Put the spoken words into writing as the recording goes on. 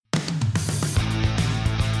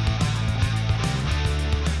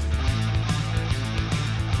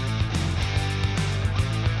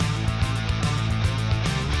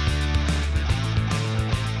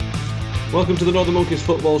Welcome to the Northern Monkeys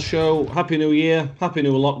Football Show. Happy New Year, happy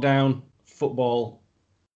new lockdown. Football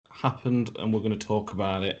happened and we're going to talk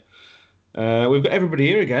about it. We've got everybody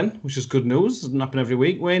here again, which is good news. It doesn't happen every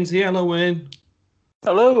week. Wayne's here. Hello, Wayne.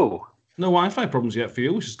 Hello. No Wi-Fi problems yet for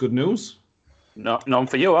you, which is good news. None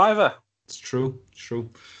for you either. It's true.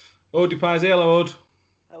 Ode Pies, hello, Ode.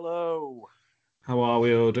 Hello. How are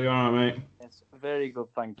we, Ode? Are you all right, mate? Yes, very good,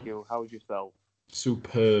 thank you. How's yourself?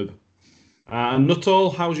 Superb. And Nuttall,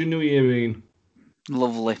 how's your New Year been?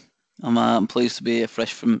 Lovely. I'm pleased to be here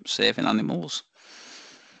fresh from saving animals.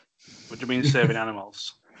 What do you mean saving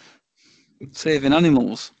animals? Saving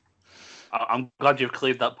animals? I'm glad you've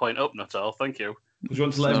cleared that point up, Nuttall. Thank you. Do you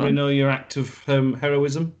want to let everybody know your act of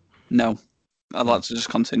heroism? No. I'd like to just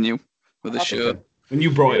continue with the show. Okay. And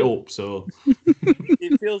you brought it up, so...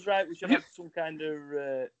 It feels right. We should have some kind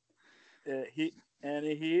of... and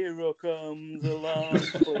a hero comes along.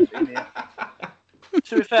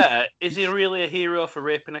 To be fair, is he really a hero for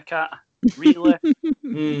raping a cat? Really?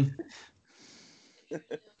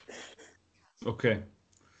 Okay.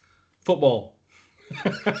 Football.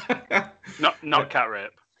 Not cat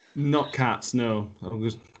rape. Not cats, no. I'll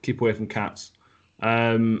just keep away from cats.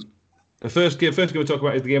 The first game we'll talk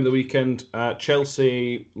about is the game of the weekend.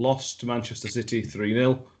 Chelsea lost to Manchester City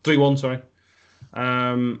 3-1, sorry.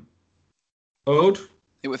 Ode?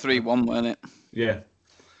 It was 3-1, weren't it? Yeah.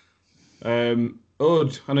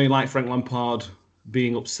 Ode, I know you like Frank Lampard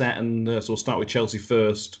being upset, and so we'll start with Chelsea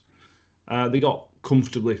first. They got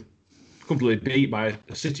comfortably beat by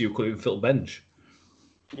a City who couldn't even fill the bench.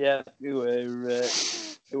 Yeah,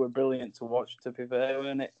 it were brilliant to watch, to be fair,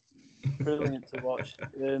 weren't it? Brilliant to watch.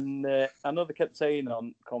 And I know they kept saying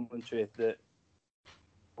on commentary that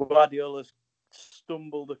Guardiola's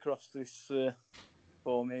stumbled across this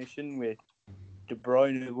formation with De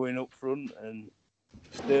Bruyne going up front and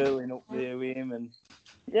Sterling up there with him, and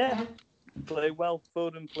yeah, played well.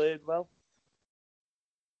 Foden played well.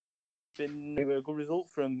 Been a good result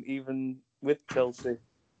from even with Chelsea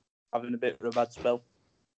having a bit of a bad spell.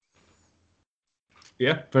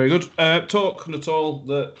 Yeah, very good. Talking at all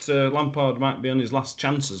that Lampard might be on his last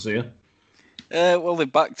chances here. Well, they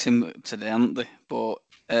backed him today, haven't they? But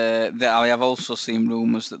I have also seen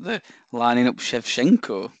rumours that they're lining up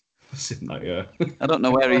Shevchenko. I've seen that, yeah. I don't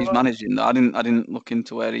know where he's managing. I didn't look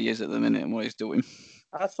into where he is at the minute and what he's doing.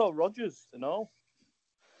 I saw Rodgers and all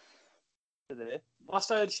today.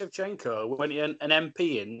 Last I heard Shevchenko, weren't he an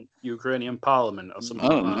MP in Ukrainian Parliament or something?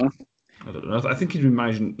 I don't know. I think he's been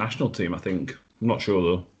managing national team, I think. I'm not sure,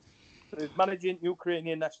 though. So he's managing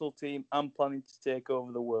Ukrainian national team and planning to take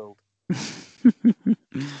over the world.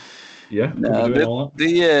 Yeah,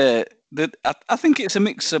 I think it's a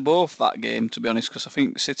mix of both, that game, to be honest, because I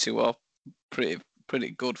think City were pretty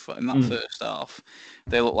good in that first half.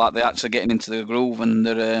 They look like they're actually getting into the groove, and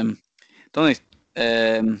they're only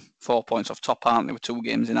 4 points off top, aren't they, with 2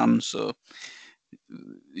 games in hand, so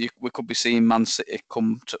we could be seeing Man City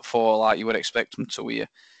come to 4 like you would expect them to here.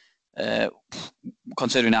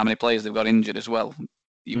 Considering how many players they've got injured as well,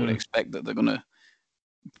 you would expect that they're going to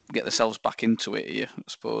get themselves back into it here, I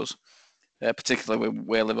suppose. Particularly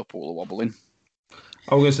where Liverpool are wobbling.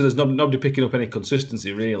 I was going to say there's nobody picking up any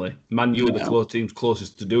consistency, really. Man U are the teams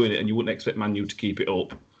closest to doing it, and you wouldn't expect Man U to keep it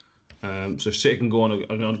up. So City can go on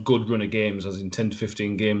a good run of games, as in 10 to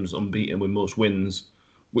 15 games unbeaten with most wins,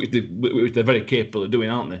 which they're very capable of doing,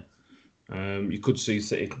 aren't they? You could see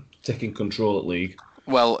City taking control at league.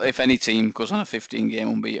 Well, if any team goes on a 15-game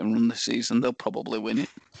unbeaten run this season, they'll probably win it.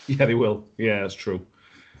 Yeah, they will. Yeah, that's true.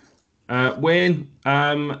 Wayne,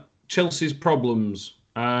 Chelsea's problems.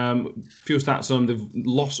 Few stats on them.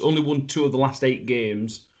 They've only won 2 of the last 8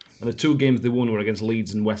 games, and the 2 games they won were against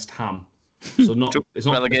Leeds and West Ham. So it's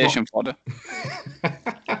not relegation fodder.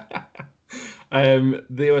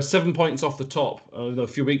 They were 7 points off the top. A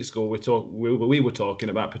few weeks ago, we were talking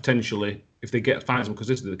about potentially if they find some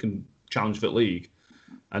consistency, they can challenge for the league.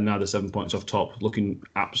 And now they're 7 points off top, looking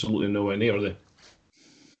absolutely nowhere near, are they?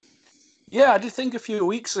 Yeah, I did think a few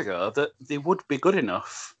weeks ago that they would be good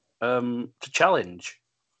enough to challenge.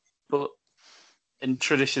 But in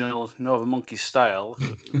traditional Northern Monkeys style,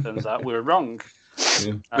 it turns out we were wrong.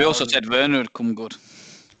 Yeah. We also said Werner would come good.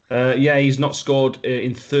 Yeah, he's not scored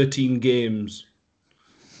in 13 games.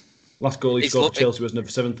 Last goal he scored for Chelsea was on the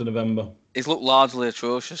 7th of November. He's looked largely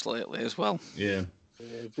atrocious lately as well. Yeah.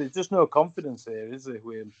 There's just no confidence here, is there,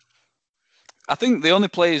 Wayne? I think the only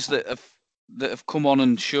players that have come on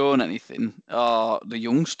and shown anything are the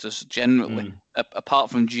youngsters generally, apart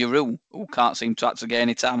from Giroud, who can't seem to actually get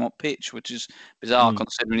any time on pitch, which is bizarre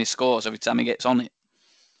considering he scores every time he gets on it.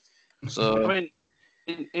 So I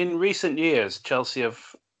mean, in recent years, Chelsea have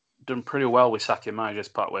done pretty well with sacking managers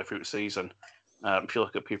partway through the season. If you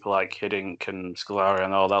look at people like Hiddink and Scolari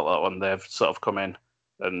and all that lot, when they've sort of come in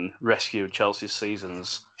and rescued Chelsea's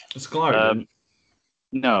seasons. Scolari didn't.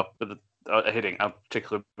 No, but Hiddink. I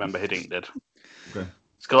particularly remember Hiddink did. Okay.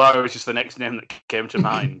 Scolari was just the next name that came to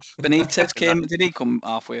mind. Benitez came. Did he come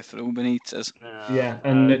halfway through? Benitez. Yeah,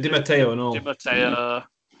 and Di Matteo and all. Di Matteo.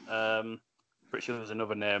 Pretty sure there's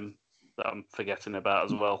another name that I'm forgetting about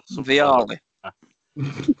as well. Vialli.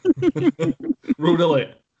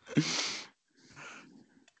 Rudely.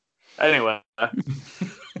 Anyway,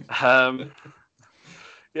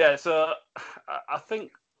 yeah. So I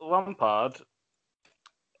think Lampard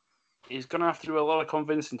is going to have to do a lot of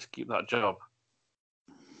convincing to keep that job.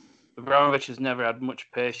 Abramovich has never had much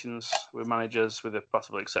patience with managers, with the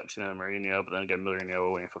possible exception of Mourinho. But then again, Mourinho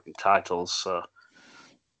were winning fucking titles, so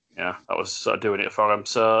yeah, that was sort of doing it for him.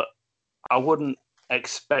 So I wouldn't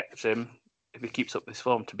expect him, if he keeps up this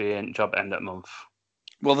form, to be in job end of month.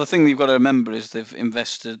 Well, the thing you've got to remember is they've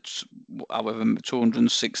invested, however,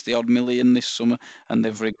 260 odd million this summer, and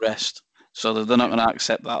they've regressed. So they're not going to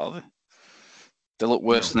accept that, are they? They look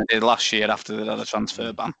worse than they did last year after they had a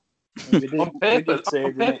transfer ban. On paper,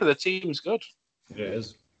 the team's good. Yeah, it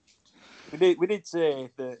is. We did say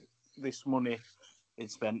that this money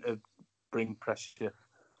is spent to bring pressure.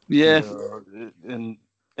 Yeah.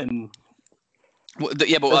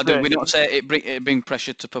 Yeah, but we don't say it bring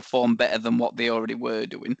pressure to perform better than what they already were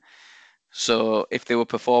doing. So if they were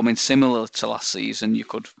performing similar to last season, you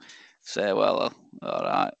could say, well, all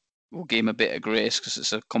right, we'll give them a bit of grace because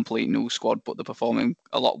it's a complete new squad, but they're performing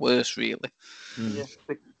a lot worse, really. Yeah,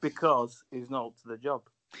 because he's not up to the job.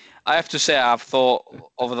 I have to say, I've thought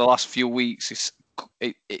over the last few weeks,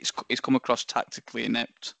 it's come across tactically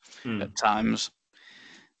inept at times.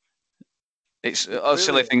 It's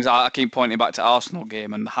silly things. I keep pointing back to Arsenal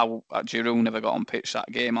game and how Giroud never got on pitch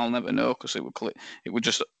that game. I'll never know because it was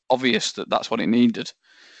just obvious that that's what it needed.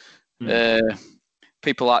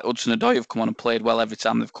 People like Hudson-Odoi have come on and played well every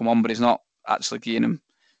time they've come on, but he's not actually giving them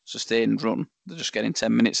sustained run. They're just getting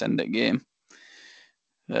 10 minutes end of game.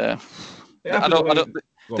 There's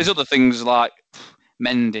other things like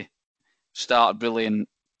Mendy started brilliant,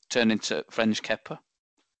 turned into French Kepa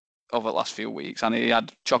over the last few weeks, and he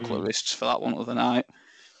had chocolate wrists for that one other night.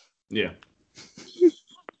 Yeah.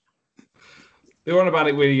 They were on about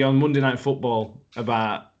it with you on Monday Night Football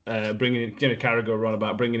about bringing in, Jimmy Carragher were on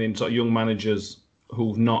about bringing in sort of young managers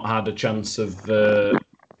who've not had a chance of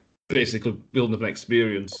basically building up an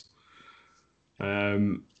experience.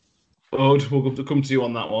 Ode, we'll come to you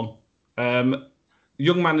on that one.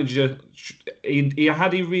 Young manager,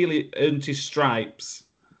 had he really earned his stripes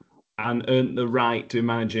and earned the right to be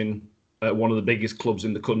managing one of the biggest clubs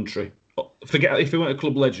in the country? Forget if he weren't a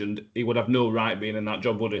club legend, he would have no right being in that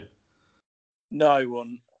job, would he? No, he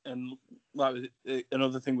wouldn't. And that was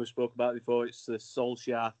another thing we spoke about before. It's the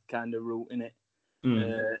Solskjaer kind of route in it.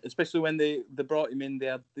 Especially when they brought him in, they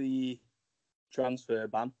had the transfer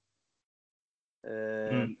ban.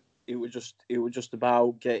 It was just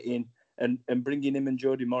about getting and bringing him and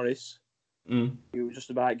Jody Morris. It was just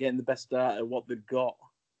about getting the best out of what they've got,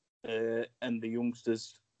 and the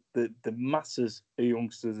youngsters, the masses of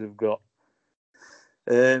youngsters have got.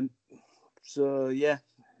 So yeah,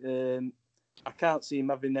 I can't see him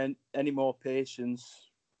having any more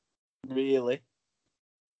patience, really.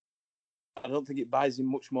 I don't think it buys him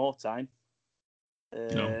much more time.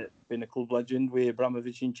 Being a club legend with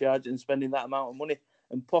Abramovich in charge and spending that amount of money,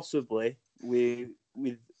 and possibly with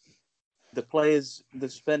the players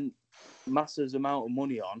they've spent massive amount of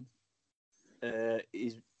money on,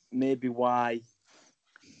 is maybe why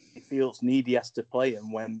he feels needy has to play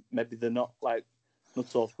them when maybe they're not, like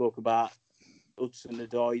Nuttall spoke about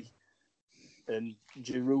Hudson-Odoi and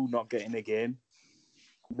Giroud not getting a game.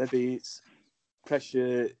 Maybe it's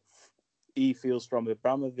pressure he feels from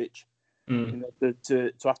Abramovich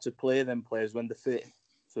to have to play them players when they're fit.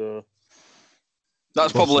 So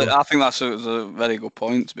that's probably. I think that's a very good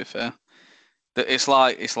point. To be fair, that it's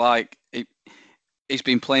like he's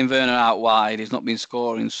been playing Werner out wide. He's not been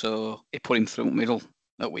scoring, so he put him through middle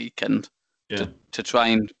that weekend to try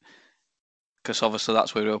and, because obviously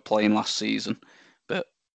that's where we were playing last season. But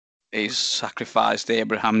he's sacrificed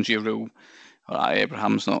Abraham, Giroud. All right,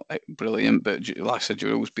 Abraham's not brilliant, but like I said,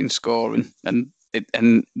 Giroud's been scoring, and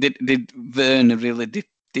did Werner really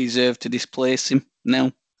deserve to displace him?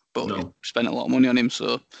 No, but he spent a lot of money on him,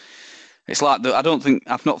 so it's like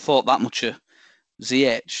I've not thought that much of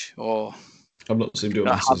Ziyech or I've not seen him doing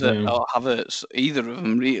Havertz, either of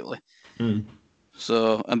them really.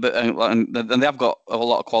 So and they have got a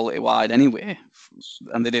lot of quality wide anyway,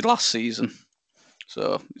 and they did last season.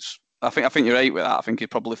 So I think you're right with that. I think he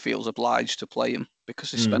probably feels obliged to play him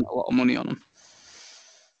because he spent a lot of money on him.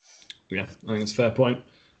 Yeah, I think it's a fair point.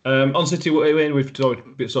 On City, we've sort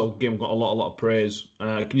of game got a lot of praise.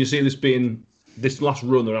 Can you see this last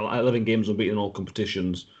run? They're 11 games unbeaten in all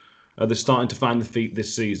competitions. Are they starting to find the feet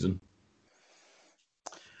this season?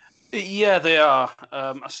 Yeah, they are.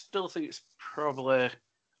 I still think it's probably. I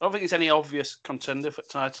don't think it's any obvious contender for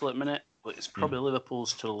title at the minute, but it's probably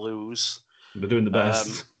Liverpool's to lose. They're doing the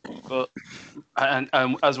best. But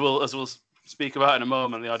as we'll speak about in a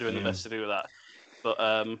moment, they are doing the best to do that. But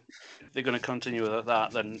if they're going to continue with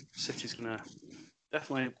that, then City's going to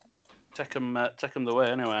definitely take them the way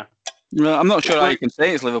anyway. No, I'm not sure how you can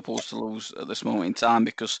say it's Liverpool's to lose at this moment in time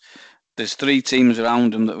because there's 3 teams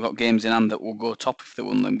around them that have got games in hand that will go top if they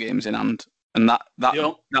won them games in hand, and that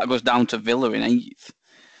goes down to Villa in 8th.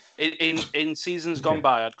 In seasons gone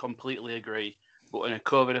by, I'd completely agree. But in a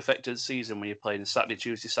COVID-affected season, when you're playing Saturday,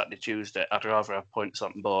 Tuesday, I'd rather have points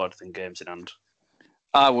on board than games in hand.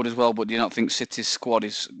 I would as well, but do you not think City's squad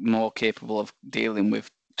is more capable of dealing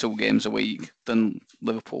with 2 games a week than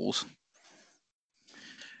Liverpool's?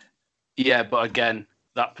 Yeah, but again,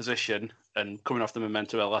 that position and coming off the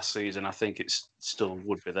momentum of last season, I think it still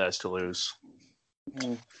would be theirs to lose.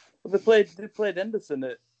 Well, they played Henderson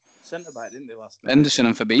at centre back, didn't they, last night? Henderson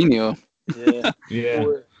and Fabinho. Yeah. Yeah.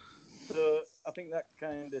 So I think that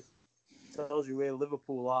kind of tells you where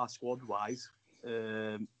Liverpool are squad-wise.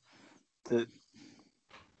 That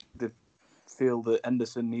they feel that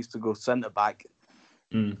Henderson needs to go centre back.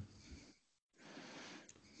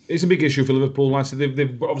 It's a big issue for Liverpool. Like I said,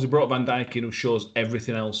 they've obviously brought Van Dijk in, who shows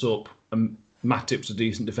everything else up, and Matip's a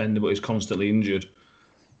decent defender, but he's constantly injured.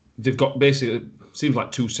 They've got basically seems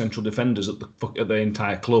like 2 central defenders at the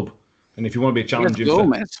entire club, and if you want to be challenging,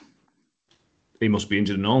 he must be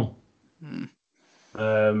injured and all.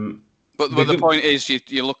 But the point is,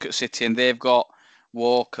 you look at City and they've got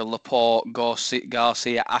Walker, Laporte,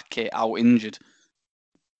 Garcia, Ake out injured.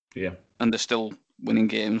 Yeah. And they're still winning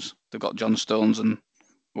games. They've got John Stones and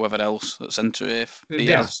whoever else at centre-half.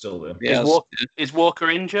 Diaz still there. Is Walker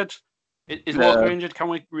injured? Is Walker injured? Can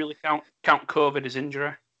we really count COVID as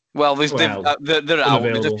injury? Well, they're out.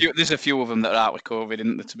 Unavailable. There's a few of them that are out with COVID,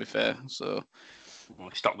 isn't there, to be fair? So. Well,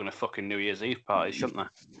 they stopped going to fucking New Year's Eve parties, shouldn't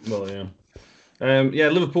they? Well, yeah.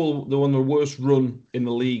 Liverpool, they won the worst run in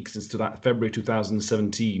the league since February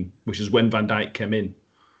 2017, which is when Van Dijk came in.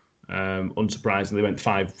 Unsurprisingly, they went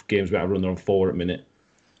 5 games without a run. They're on 4 at the minute.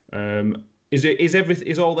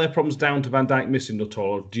 Is all their problems down to Van Dijk missing at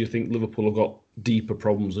all, or do you think Liverpool have got deeper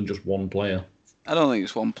problems than just one player? I don't think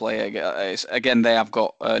it's one player. Again, they have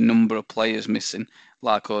got a number of players missing,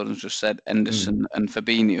 like Odin's just said, Henderson and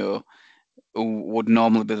Fabinho, who would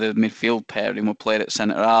normally be the midfield pairing, were played at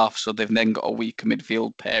centre half, so they've then got a weaker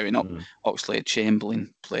midfield pairing.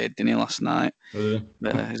 Oxlade-Chamberlain played, didn't he, last night?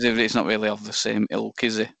 It's not really of the same ilk,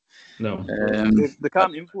 is he? No. They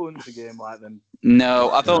can't influence a game like them. No,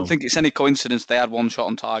 I don't think it's any coincidence they had 1 shot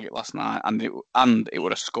on target last night, and it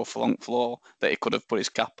would have scuffed along the floor that he could have put his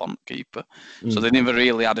cap on the keeper. So they never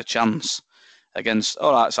really had a chance against.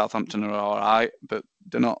 All right, Southampton are all right, but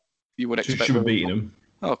they're not. You would expect. Should be beating them.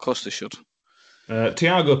 Oh, of course they should.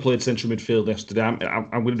 Thiago played central midfield yesterday. I'm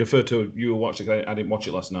going to defer to you watching. I didn't watch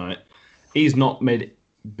it last night. He's not made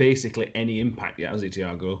basically any impact yet, has he,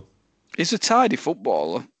 Thiago? He's a tidy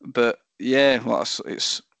footballer, but he's not.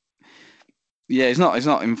 He's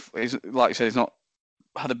like I said, he's not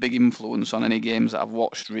had a big influence on any games that I've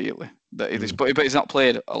watched really. But he's not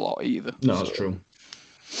played a lot either. No, that's true.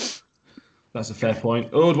 That's a fair point.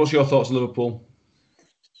 Ode, what's your thoughts on Liverpool?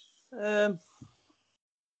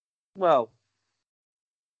 Well,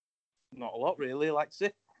 not a lot really. Like I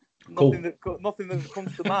say, Cool. nothing that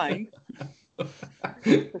comes to mind.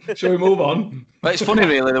 Shall we move on? But it's funny,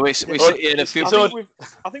 really, the way we sit here a few.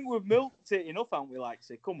 I think we've milked it enough, haven't we? Like I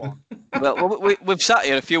say, come on. Well, we've sat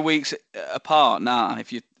here a few weeks apart now.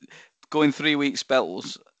 If you go in 3-week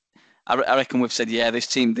spells, I reckon we've said, this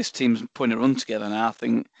team's putting a run together now. I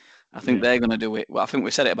think they're going to do it. Well, I think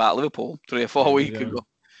we said it about Liverpool 3 or 4 weeks ago.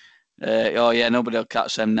 Nobody will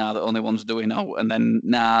catch them now. The only ones doing out, and then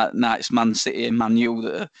now it's Man City and Man U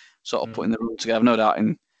that are sort of putting the run together. No doubt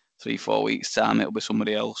in 3-4 weeks' time it'll be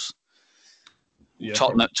somebody else. Yeah.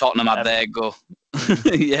 Tottenham had their go.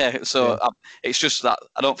 It's just that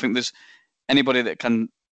I don't think there's anybody that can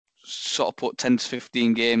sort of put 10 to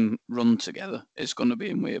 15 game run together. It's going to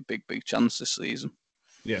be in with a big chance this season.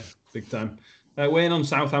 Yeah, big time. Weighing on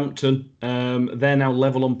Southampton, they're now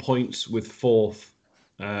level on points with 4th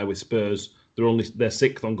with Spurs. They're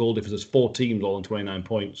 6th on goal difference. There's 4 teams all on 29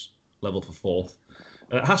 points, level for 4th.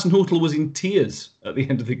 Hassan Huttl was in tears at the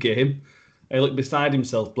end of the game. He looked beside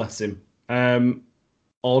himself, bless him.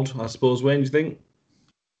 Odd, I suppose, Wayne, do you think?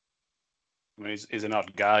 I mean, he's an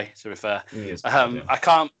odd guy, to be fair. He is, I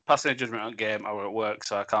can't pass any judgment on game. I were at work,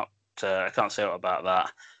 so I can't say about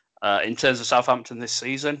that. In terms of Southampton this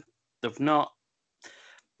season, they've not.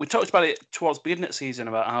 We talked about it towards the beginning of the season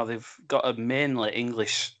about how they've got a mainly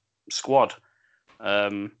English squad.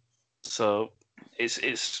 So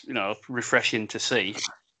it's refreshing to see.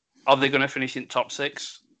 Are they going to finish in top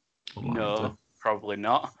 6? No, probably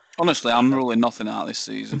not. Honestly, I'm ruling nothing out this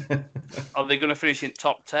season. Are they going to finish in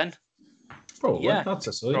top 10? Probably. Yeah, I'd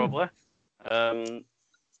say so, probably.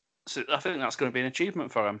 So I think that's going to be an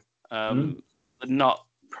achievement for them. They're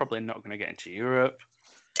probably not going to get into Europe,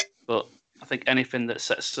 but I think anything that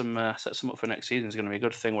sets them up for next season is going to be a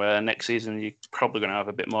good thing. Where next season you're probably going to have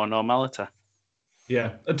a bit more normality.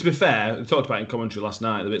 Yeah, and to be fair, we talked about it in commentary last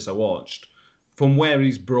night, the bits I watched, from where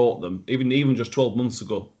he's brought them, even just 12 months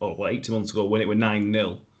ago, or 18 months ago, when it were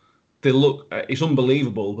 9-0, they look, it's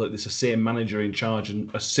unbelievable that it's the same manager in charge and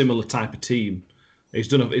a similar type of team. He's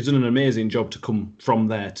done an amazing job to come from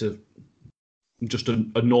there to just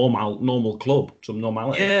a normal club, some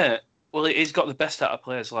normality. Yeah, well, he's got the best out of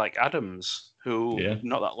players like Adams, who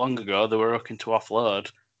not that long ago they were looking to offload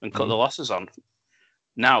and cut the losses on.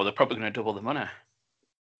 Now they're probably going to double the money.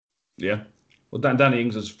 Yeah. Well, Danny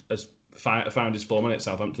Ings has found his form at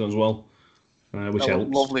Southampton as well, which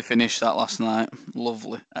helps. Lovely finish that last night.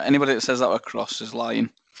 Lovely. Anybody that says that were cross is lying.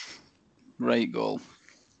 Great goal.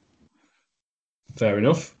 Fair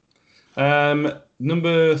enough.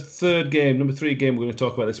 Number 3 game we're going to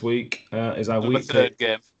talk about this week is our third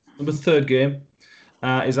game. Number third game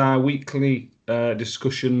is our weekly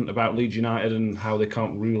discussion about Leeds United and how they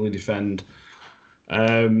can't really defend.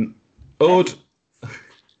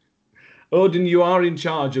 Odin, you are in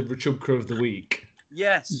charge of Rachubka of the week.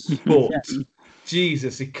 Yes. But,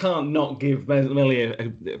 Jesus, he can't not give Melly a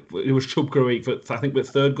Rachubka a week for, I think, the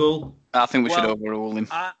third goal. I think we should overrule him.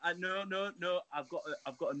 No. I've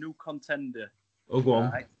got a new contender. Oh, go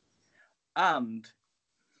on. Right? And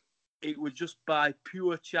it was just by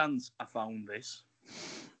pure chance I found this.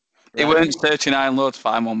 Right? It weren't searching Iron Lord to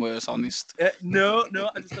find one worse, honest. No.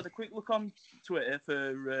 I just had a quick look on Twitter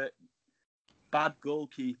for bad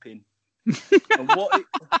goalkeeping. And what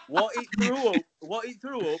it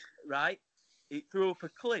threw up, right? It threw up a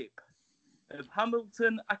clip of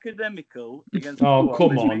Hamilton Academical against. Oh,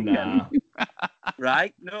 come on now.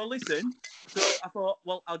 Right? No, listen. So I thought,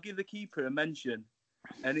 well, I'll give the keeper a mention,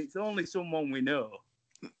 and it's only someone we know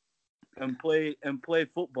and play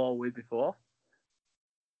football with before.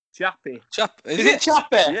 Chappie. Is it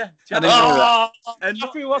Chappie? Yeah. Chappie. And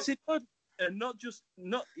Chappie, what's he done? And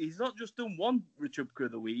he's not just done one Rachubka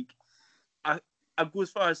of the week. I go as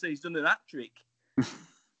far as say he's done an hat trick. I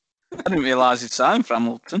didn't realise he'd signed for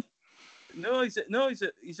Hamilton. No, he's at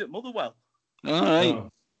Motherwell. All right. Oh.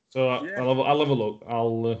 So I'll have a look.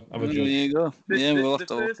 I'll have a judge. There you go. We'll have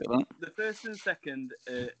to look at that. The first and second,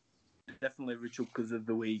 definitely Rachubkas of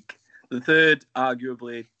the week. The third,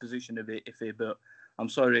 arguably, position a bit iffy, but I'm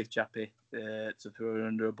sorry, Chappie, to throw her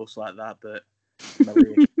under a bus like that, but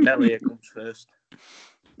Melly comes first.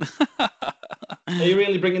 Are you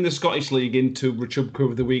really bringing the Scottish League into Rachubka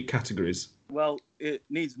of the week categories? Well, it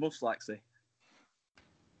needs Muslaxy.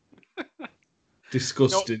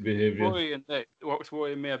 Disgusting behaviour. What's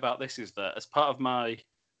worrying me about this is that as part of my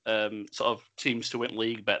sort of teams to win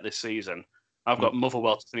league bet this season, I've got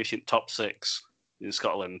Motherwell to finish in top 6 in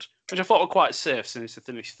Scotland, which I thought were quite safe since they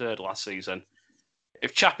finished third last season.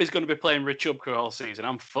 If Chappie's going to be playing Rachubka all season,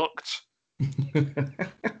 I'm fucked.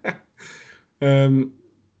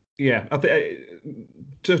 Yeah, I think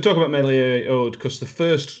to talk about Melly Ode, because the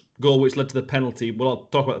first goal which led to the penalty, well, I'll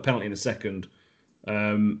talk about the penalty in a second.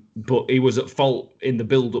 But he was at fault in the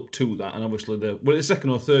build-up to that, and obviously the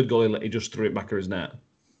second or third goal he just threw it back at his net.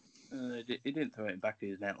 He didn't throw it back at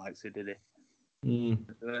his net like so, did he? Mm.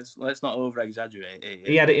 Let's not over-exaggerate it.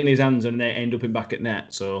 He had it in his hands and they ended up in back at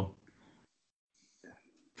net. So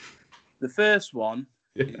the first one,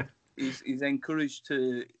 he's encouraged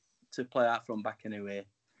to play out from back anyway.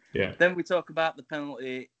 Yeah. Then we talk about the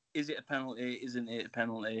penalty. Is it a penalty? Isn't it a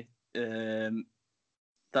penalty?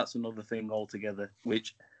 That's another thing altogether.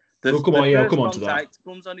 Which come on to that.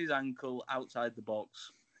 Comes on his ankle outside the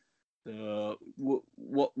box. So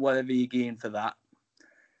whatever you gain for that.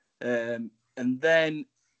 And then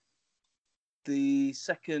the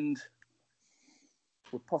second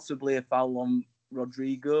was possibly a foul on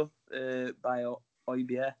Rodrigo by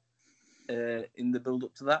Oibia. In the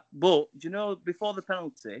build-up to that. But, do you know, before the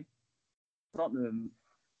penalty, Tottenham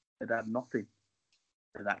had nothing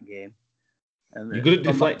for that game. And you're good at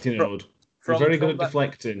deflecting, Rod. You're very good at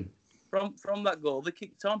deflecting. from that goal, they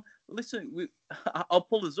kicked on. Listen, I'll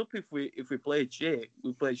pull us up if we played shit.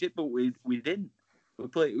 We played shit, but we didn't.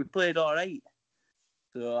 We played all right.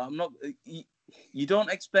 So I'm not. You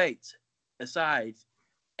don't expect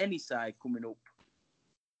any side coming up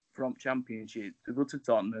from Championship to go to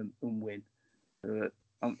Tottenham and win.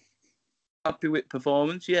 I'm happy with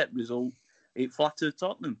performance. Yet result, it flattered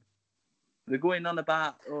Tottenham. They're going on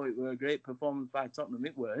about, it was a great performance by Tottenham.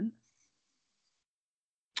 It weren't.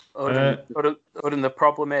 Odin, the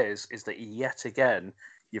problem is that yet again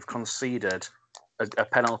you've conceded a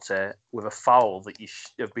penalty with a foul that you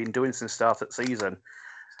have been doing since the start of the season,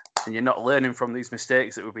 and you're not learning from these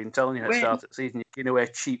mistakes that we've been telling you at the start of the season. You're giving away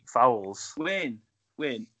cheap fouls. Wayne,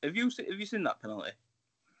 have you seen that penalty?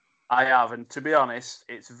 I have, and to be honest,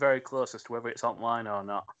 it's very close as to whether it's online or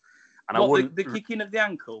not. And the kicking of the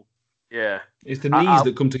ankle? Yeah, it's the knees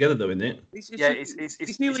that come together, though, isn't it?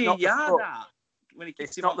 It's nearly a yard out. When he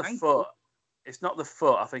kicks him on the ankle. Foot. It's not the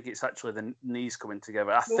foot. I think it's actually the knees coming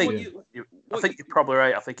together. I think you're probably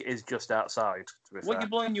right. I think it is just outside. What are you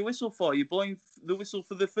blowing your whistle for? You're blowing the whistle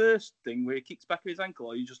for the first thing where he kicks back his ankle,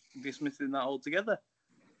 or are you just dismissing that altogether?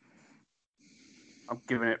 I'm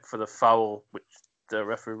giving it for the foul, which the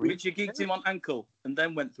referee. Which you kicked him on ankle and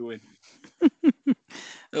then went through him.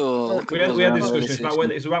 We had this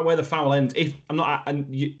discussion. It's about where the foul ends. If I'm not,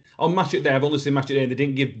 on Match It Day, I've only seen Match It Day, and they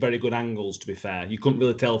didn't give very good angles. To be fair, you couldn't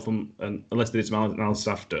really tell from unless they did some analysis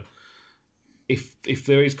after. If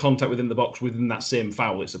there is contact within the box within that same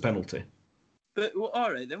foul, it's a penalty. But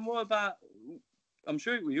all right, then what about? I'm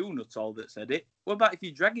sure it was you, Nuttall, that said it. What about if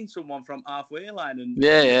you're dragging someone from halfway line and?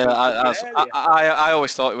 I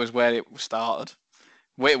always thought it was where it started.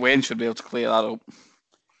 Wayne should be able to clear that up.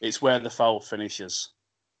 It's where the foul finishes.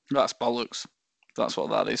 That's bollocks. That's what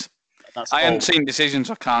that is. I haven't seen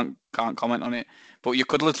decisions. I can't comment on it. But you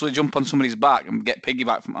could literally jump on somebody's back and get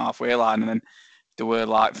piggyback from halfway line, and then do a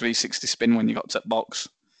 360 spin when you got to the box.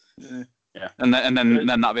 Yeah. And then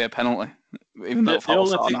that'd be a penalty, even though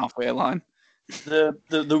foul's on halfway line. The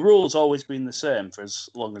rule's always been the same for as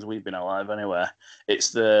long as we've been alive. Anyway,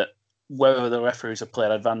 it's whether the referees have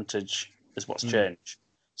played advantage is what's changed.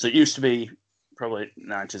 So it used to be probably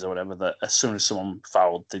 90s or whatever, that as soon as someone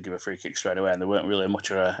fouled, they'd give a free kick straight away, and there weren't really much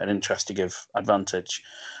of an interest to give advantage.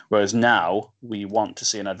 Whereas now, we want to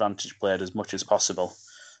see an advantage played as much as possible.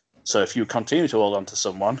 So if you continue to hold on to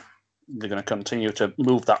someone, they're going to continue to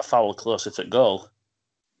move that foul closer to goal.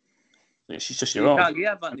 It's just your own. You can't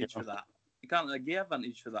give advantage for that. You can't give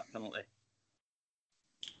advantage for that penalty.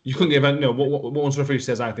 You couldn't give no. What once the referee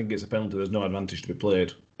says, I think it's a penalty. There's no advantage to be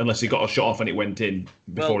played unless he got a shot off and it went in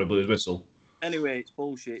before he blew his whistle. Anyway, it's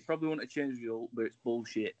bullshit. Probably wouldn't have changed the result, but it's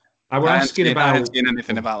bullshit. I haven't seen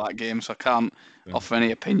anything about that game, so I can't offer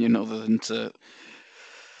any opinion other than to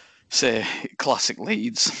say classic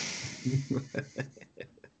Leeds.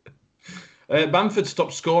 Bamford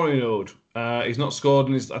stopped scoring. He's not scored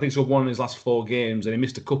in I think he's got one in his last 4 games, and he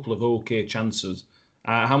missed a couple of okay chances.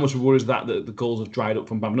 How much of a worry is that the goals have dried up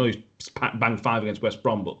from Bamford? I know he's banged 5 against West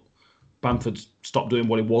Brom, but Bamford stopped doing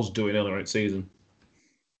what he was doing earlier in the season.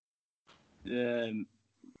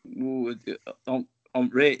 On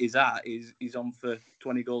rate he's on for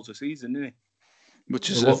 20 goals a season, isn't he? Which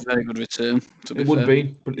is a very good return. It would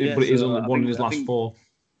be, but it is only one in his last 4.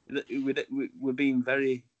 We're being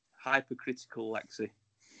very hypercritical, Lexi,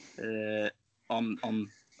 on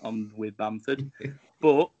with Bamford,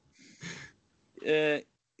 but. Do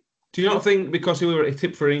you not think because he were a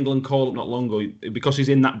tip for England call up not long ago, because he's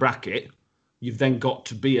in that bracket, you've then got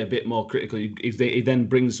to be a bit more critical? He then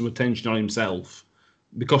brings some attention on himself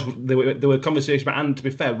because there were conversations about, and to be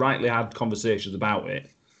fair, rightly had conversations about it.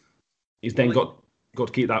 He's then got to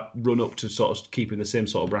keep that run up to sort of keep in the same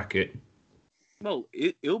sort of bracket. Well,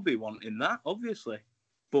 he'll be wanting that, obviously,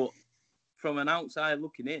 but from an outside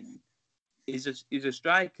looking in, he's a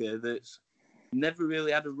striker that's never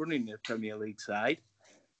really had a run in the Premier League side,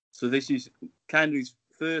 so this is kind of his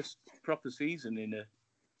first proper season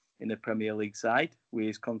in a Premier League side where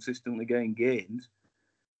he's consistently getting games.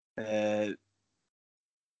 I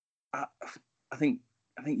think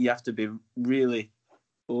you have to be really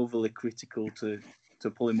overly critical to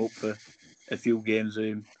pull him up for a few games of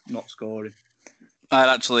him not scoring. I'd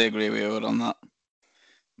actually agree with you on that.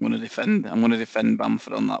 I'm going to defend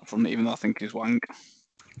Bamford on that front, even though I think he's wank.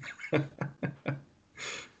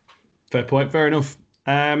 Fair point, fair enough.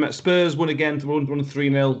 Spurs won again, won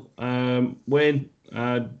 3-0. Wayne,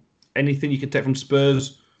 anything you can take from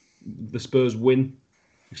Spurs? The Spurs win.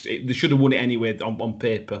 They should have won it anyway on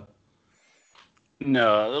paper.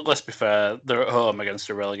 No, let's be fair. They're at home against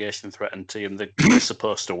a relegation-threatened team. They're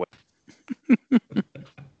supposed to win.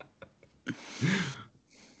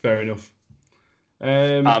 Fair enough.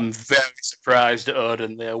 I'm very surprised at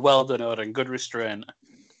Odin there. Well done, Odin. Good restraint.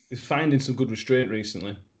 He's finding some good restraint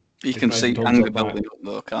recently. You can see anger building up,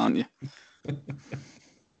 though, can't you?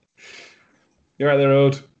 You're right there,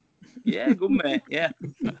 Ode. Yeah, good mate. Yeah.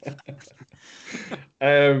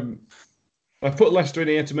 I put Leicester in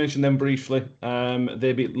here to mention them briefly.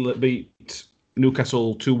 They beat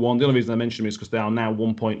Newcastle 2-1. The only reason I mention them is because they are now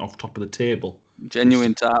 1 point off top of the table.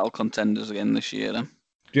 Genuine title contenders again this year, then.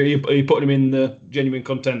 Are you putting them in the genuine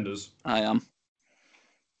contenders? I am.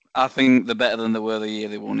 I think they're better than they were the year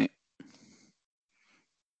they won it.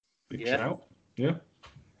 Big shout. Yeah.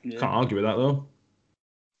 Can't argue with that, though.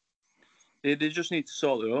 They just need to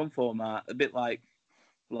sort their own format, a bit like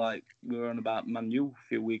we were on about Man U a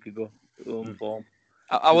few weeks ago. Their own form.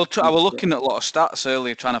 I was looking at a lot of stats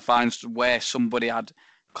earlier, trying to find where somebody had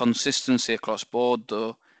consistency across board,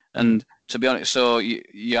 though. And to be honest, so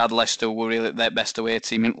you had Leicester, who were really their best away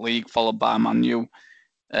team in the league, followed by Man U.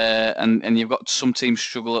 And you've got some teams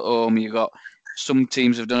struggle at home. You've got some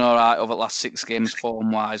teams have done all right over the last 6 games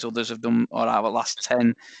form-wise. Others have done all right over the last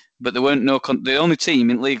 10. But there weren't the only team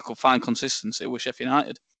in the league who could find consistency was Sheffield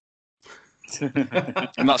United.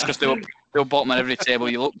 And that's because they were bottom of every table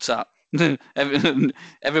you looked at.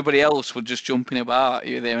 Everybody else was just jumping about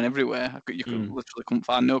here, there, and everywhere. You literally couldn't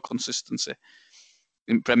find no consistency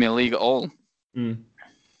in Premier League at all.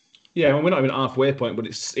 Yeah, well, we're not even halfway point, but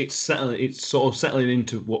it's sort of settling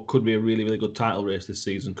into what could be a really, really good title race this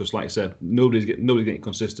season. Because, like I said, nobody's getting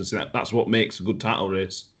consistency. That's what makes a good title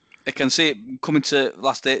race. I can see it coming to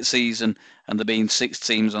last 8 season, and there being 6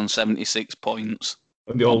 teams on 76 points.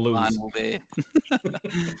 And they all lose.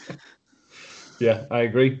 Yeah, I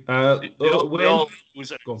agree. We all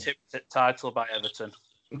lose a tipped title by Everton.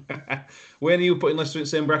 When are you putting Leicester in the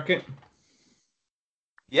same bracket?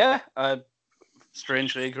 Yeah, I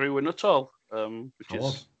strangely agree with Nuttall, which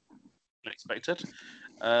is unexpected.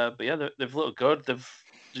 But yeah, they've looked good. Did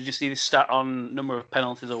you see the stat on number of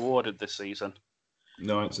penalties awarded this season?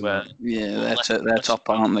 No, it's not. Yeah, they're top,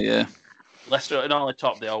 aren't they? Yeah. Leicester are not only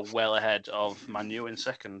top, they are well ahead of Man U in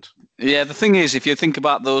second. Yeah, the thing is, if you think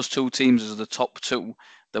about those 2 teams as the top 2,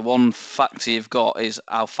 the one factor you've got is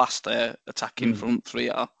how fast their attacking front 3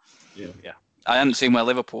 are. Yeah. I haven't seen where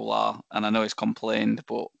Liverpool are, and I know he's complained,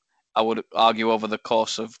 but I would argue over the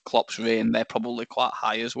course of Klopp's reign, they're probably quite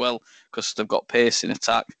high as well because they've got pace in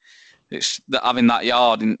attack. It's that having that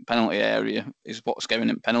yard in penalty area is what's giving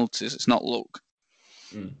them penalties. It's not luck.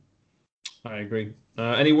 I agree.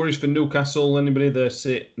 Any worries for Newcastle? Anybody? They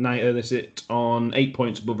sit on 8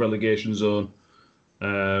 points above relegation zone,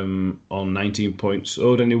 on 19 points.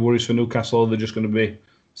 Any worries for Newcastle? Or they're just going to be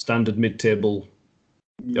standard mid-table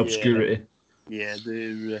obscurity? Yeah,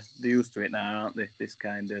 they're used to it now, aren't they? This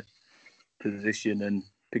kind of position and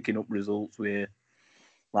picking up results where,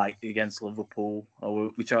 like against Liverpool,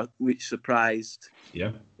 which surprised.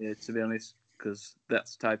 Yeah, to be honest, because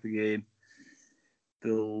that's the type of game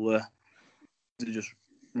they'll just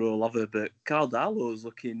roll over. But Caldalo's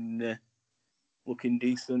looking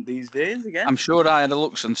decent these days again. I'm sure I had a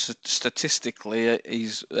look, and statistically,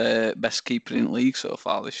 he's best keeper in the league so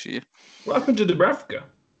far this year. What happened to Dubravka?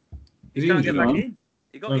 He can't get back in.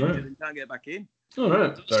 He got injured and can't get back in. All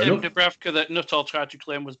right. The same Dubravka that Nuttall tried to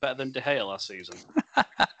claim was better than De Gea last season.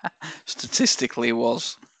 Statistically, he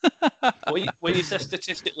was. when you say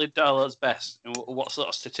statistically Dalot's best, what sort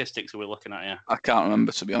of statistics are we looking at here? I can't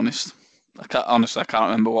remember, to be honest. I can't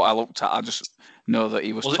remember what I looked at. I just know that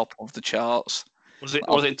he was top of the charts. Was it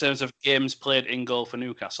in terms of games played in goal for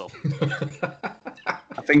Newcastle?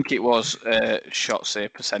 I think it was shot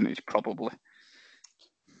save percentage, probably.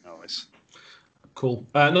 Always. Cool.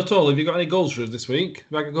 Not all. Have you got any goals for us this week?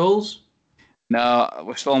 Bag of goals? No,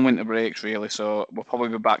 we're still on winter breaks, really, so we'll probably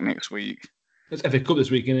be back next week. It's FA Cup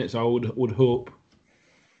this week, isn't it? So I would hope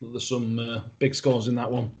that there's some big scores in that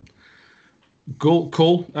one. Cool.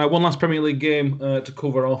 One last Premier League game to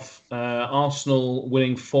cover off. Arsenal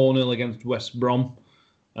winning 4-0 against West Brom,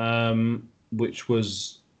 which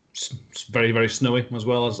was very, very snowy, as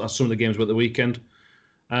well as some of the games were at the weekend.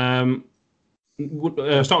 Start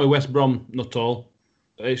with West Brom, not all.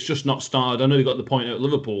 It's just not started. I know they got the point at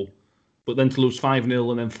Liverpool, but then to lose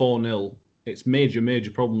 5-0 and then 4-0, it's major,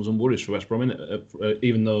 major problems and worries for West Brom, isn't it?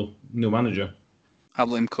 Even though new manager. I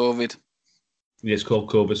blame COVID. Yeah, it's called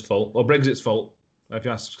COVID's fault. Or Brexit's fault, if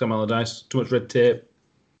you ask Sam Allardyce. Too much red tape.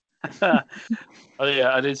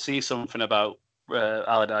 I did see something about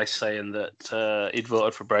Allardyce saying that he'd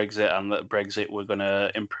voted for Brexit and that Brexit were going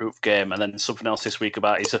to improve game, and then something else this week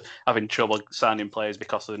about he's having trouble signing players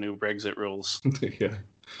because of the new Brexit rules. Yeah.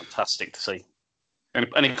 Fantastic to see.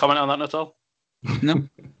 Any comment on that at all? No.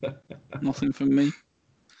 Nothing from me.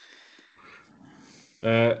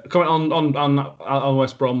 Comment on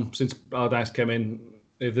West Brom since Allardyce came in.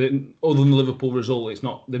 Other than the Liverpool result,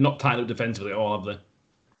 they've not tightened up defensively at all, have they?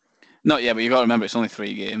 Not yet, but you've got to remember it's only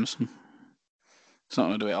 3 games. It's not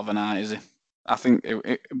going to do it overnight, is it? I think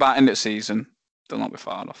by the end of the season, they'll not be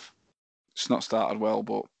far off. It's not started well,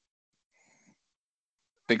 but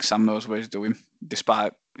Big Sam knows what he's doing,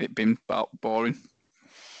 despite it being boring.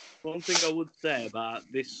 One thing I would say about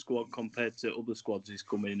this squad compared to other squads he's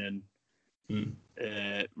come in and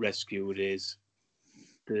rescued is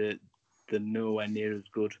they're nowhere near as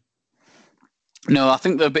good. No, I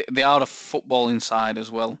think they are a footballing side as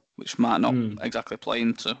well, which might not exactly play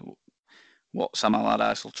into what Sam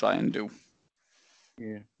Allardyce will try and do.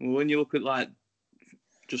 Yeah. Well, when you look at,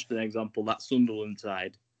 just an example, that Sunderland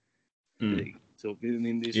side. So, I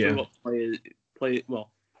mean, they still got players.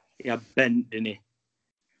 Well, he had Bent, didn't he?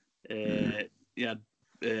 He had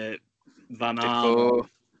Van Aert.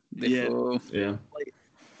 Yeah.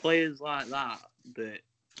 Players like that.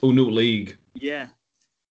 New league. Yeah.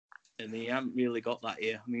 And he hasn't really got that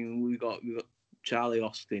here. I mean, we've got Charlie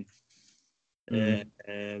Austin. And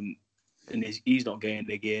he's not getting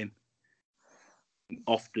the game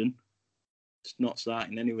often. It's not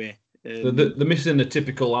starting anyway. They're missing the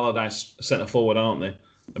typical Allardyce centre forward, aren't they?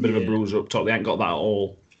 A bit of a bruiser up top. They ain't got that at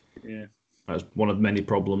all. Yeah. That's one of many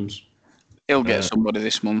problems. He'll get somebody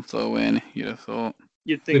this month, though, won't he? You'd have thought.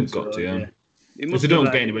 You'd think They've got to, yeah. If they don't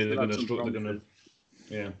get anybody, they're going to struggle.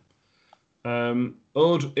 Yeah.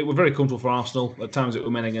 It was very comfortable for Arsenal. At times it were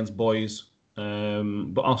men against boys.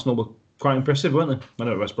 But Arsenal were quite impressive, weren't they? I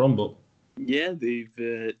know at West Brom, but... Yeah,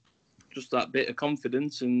 they've just that bit of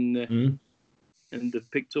confidence and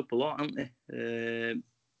they've picked up a lot, haven't they?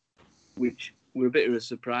 Which were a bit of a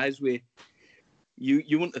surprise. You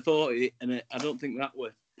wouldn't have thought it, and I don't think that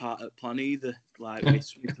were part of the plan either. Like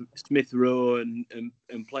with Smith Rowe and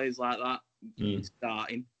players like that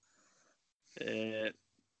starting.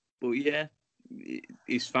 But yeah,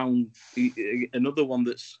 he's found another one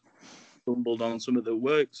that's stumbled on some of the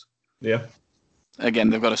works. Yeah. Again,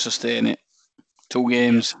 they've got to sustain it. 2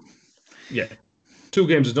 games. Yeah. 2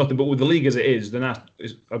 games is nothing, but with the league as it is, I'm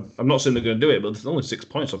not saying they're going to do it, but there's only 6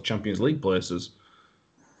 points off Champions League places,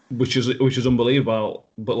 which is unbelievable.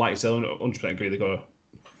 But like I said, I 100% agree, they've got to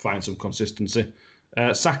find some consistency.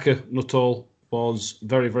 Saka, not all, was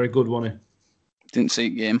very, very good, wasn't he? Didn't see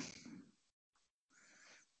it game.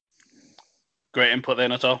 Great input there,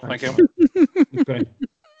 not all. Thank you. Okay.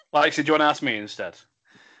 Like, do you want to ask me instead?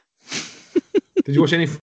 Did you watch any?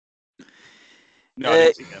 No, I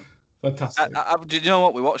didn't see him. Fantastic. Did you know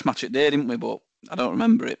what? We watched Match at Day, didn't we? But I don't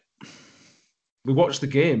remember it. We watched the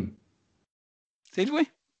game. Did we?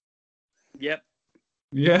 Yep.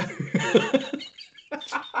 Yeah.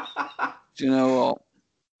 Do you know what?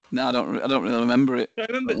 No, I don't really remember it. I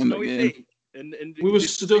remember it. And we were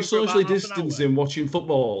still socially distancing, watching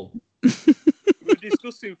football. We were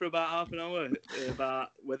discussing for about half an hour about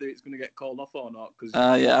whether it's going to get called off or not.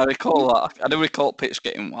 Yeah, I recall that. I do recall pitch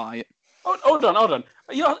getting white. Hold on.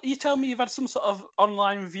 You tell me you've had some sort of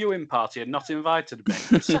online viewing party and not invited me?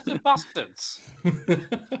 You set of bastards.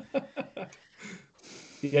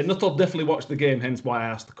 Yeah, Nuttall definitely watched the game, hence why I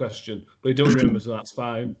asked the question. But he don't remember, so that's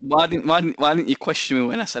fine. Why didn't you question me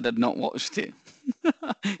when I said I'd not watched it?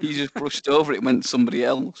 You just brushed over it and went to somebody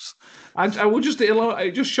else. I would just,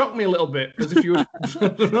 it just shocked me a little bit, as if you would, I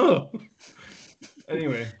don't know.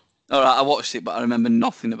 Anyway. All right, I watched it, but I remember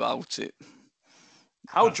nothing about it.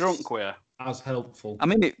 How drunk were you? As helpful. I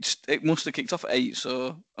mean, it must have kicked off at 8,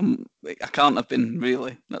 so I can't have been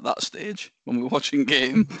really at that stage when we were watching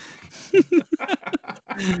game.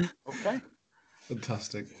 Okay.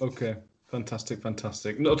 Fantastic. Okay.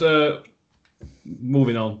 Fantastic. Not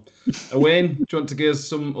moving on. Wayne, do you want to give us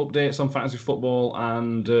some updates on fantasy football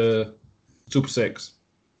and Super 6?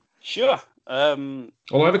 Sure. Although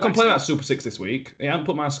I have a complaint about Super 6 this week. I haven't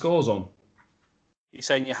put my scores on. You're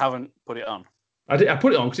saying you haven't put it on? I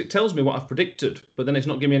put it on because it tells me what I've predicted, but then it's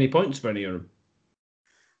not giving me any points for any of them.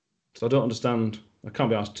 So I don't understand. I can't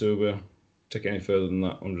be asked to take it any further than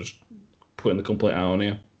that. I'm just putting the complaint out on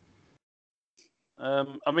here.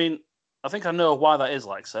 I mean, I think I know why that is,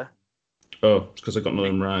 like, sir. Oh, it's because I got none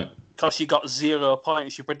of them right. Because you got 0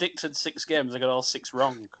 points. You predicted 6 games. I got all 6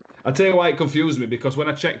 wrong. I'll tell you why it confused me, because when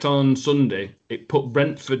I checked on Sunday, it put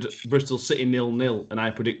Brentford, Bristol City 0-0, and I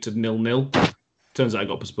predicted 0-0. Turns out I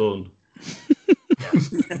got postponed.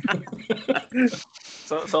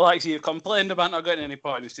 So like you complained about not getting any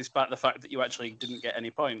points, despite the fact that you actually didn't get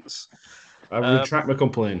any points. I retract my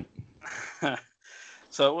complaint.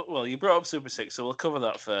 So, well, you brought up Super 6, so we'll cover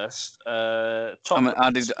that first. How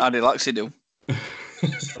did Laxi do?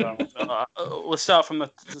 We'll start from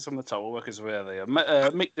the top. We'll work his way there.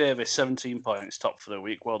 Mick Davis, 17 points, top for the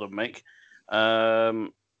week. Well done, Mick.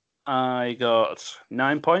 I got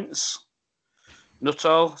 9 points.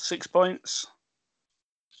 Nuttall, 6 points.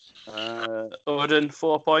 Odin,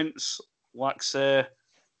 4 points. Laxey.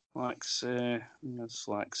 Yes,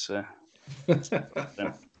 Laxey.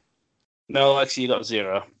 No, Laxey, you got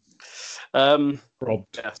 0.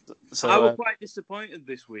 Robbed. Yeah, so, I was quite disappointed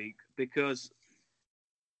this week because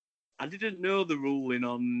I didn't know the ruling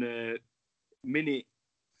on minute.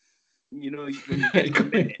 You know, when you get a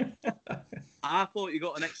minute, I thought you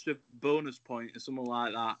got an extra bonus point or something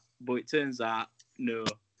like that, but it turns out no.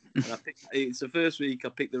 And it's the first week I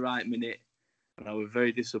picked the right minute, and I was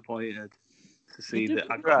very disappointed to see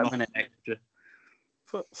that I got nothing extra.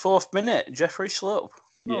 4th minute, Jeffrey Slope.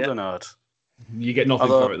 Well done, Ard. You get nothing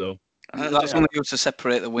for it though. That's only used to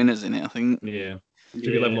separate the winners in it, I think. Yeah. To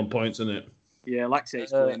be level on points, isn't it? Yeah, like I say,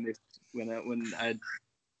 explain this when I had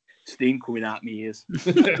steam coming out my ears.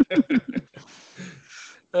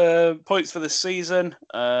 Points for the season.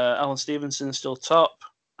 Alan Stevenson still top.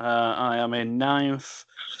 I am in 9th.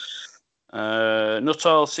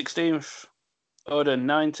 Nuttall 16th. Odin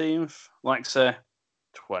 19th. Laxey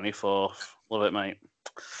 24th. Love it, mate.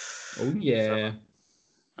 Oh yeah.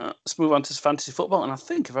 Let's move on to fantasy football. And I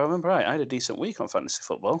think, if I remember right, I had a decent week on fantasy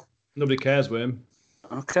football. Nobody cares, Wim.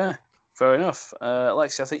 Okay, fair enough.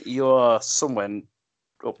 Lexi, I think you're somewhere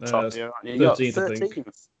up top here, aren't you? You're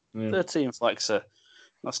 13th. Yeah. 13th, Lexi.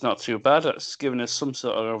 That's not too bad. That's giving us some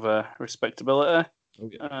sort of respectability.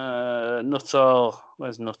 Okay. Nuttall,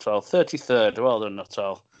 where's Nuttall? 33rd. Well done,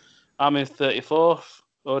 Nuttall. I'm in 34th.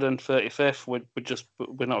 Odin 35th.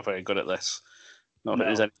 We're not very good at this. Not that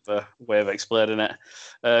there's any other way of explaining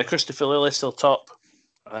it. Christopher Lilly still top.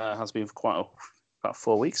 Has been for about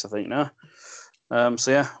 4 weeks, I think, now.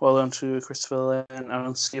 So, yeah, well done to Christopher Lilly and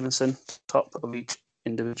Aaron Stevenson, top of each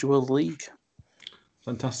individual league.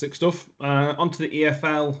 Fantastic stuff. On to the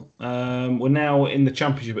EFL. We're now in the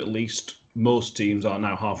Championship at least. Most teams are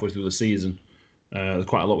now halfway through the season. There's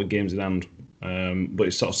quite a lot with games in hand, but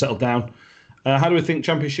it's sort of settled down. How do we think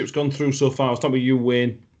Championship's gone through so far? I'll start with you,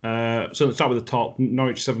 Wayne. So let's start with the top.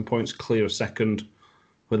 Norwich 7 points clear of second,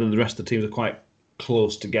 whether the rest of the teams are quite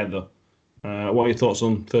close together. What are your thoughts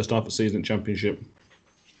on first half of the season at Championship?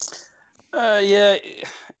 I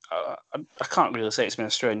can't really say it's been a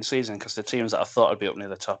strange season because the teams that I thought would be up near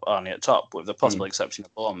the top are near the top, with the possible exception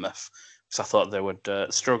of Bournemouth, because I thought they would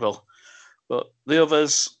struggle. But the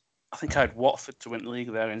others, I think I had Watford to win the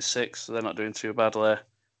league. They're in 6th, so they're not doing too badly.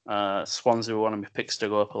 Swansea were one of my picks to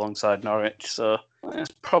go up alongside Norwich, so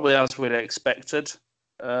it's probably as we'd expected.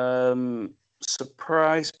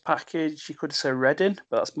 Surprise package, you could say Reading,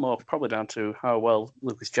 but that's more probably down to how well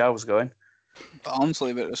Lucas Jow was going.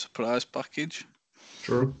 Barnsley, a bit of a surprise package.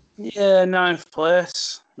 True. Yeah, 9th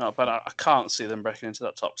place. Not bad. I can't see them breaking into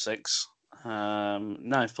that top 6.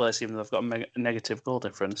 9th place, even though they've got a negative goal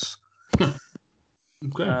difference.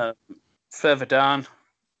 Okay. Further down,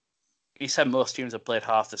 he said most teams have played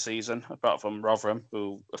half the season, apart from Rotherham,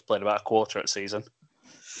 who have played about a quarter of the season.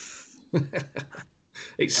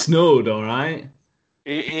 It snowed, all right.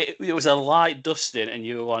 It was a light dusting, and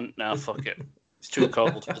you went, "Now fuck it, it's too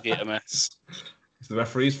cold to get a mess." It's the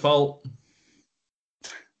referee's fault.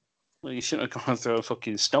 Well, you shouldn't have gone through a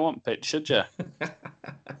fucking snow on pitch, should you?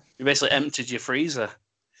 You basically emptied your freezer.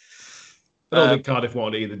 I don't think Cardiff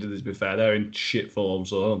wanted to either, to be fair. They're in shit form,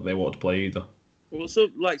 so I don't think they want to play either. What's up,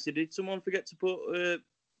 Lexi? Did someone forget to put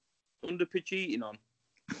under pitch eating on?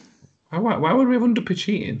 Why would we have under pitch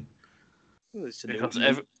eating? Well, it's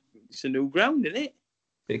a new ground, isn't it?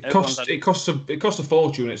 It costs a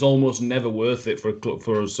fortune. It's almost never worth it for a club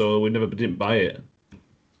for us, so we didn't buy it.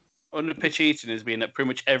 Under pitch eating has been at pretty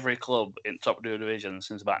much every club in top division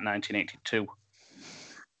since about 1982.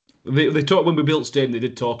 They talked when we built stadium. They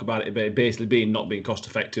did talk about it basically not being cost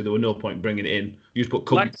effective. There was no point bringing it in. You just put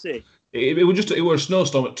it was a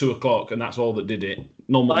snowstorm at 2:00, and that's all that did it.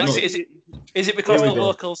 Is it because the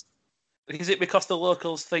locals? Is it because the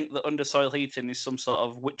locals think that undersoil heating is some sort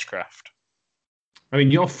of witchcraft? I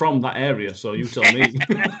mean, you're from that area, so you tell me.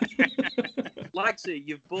 Lexi,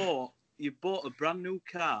 you've bought a brand new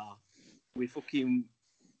car with fucking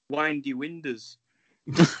windy windows.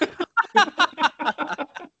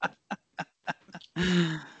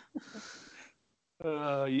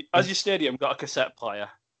 Has your stadium got a cassette player?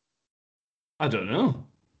 I don't know.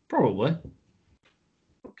 Probably.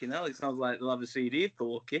 Fucking hell, it sounds like they'll have a CD if they're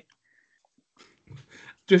lucky.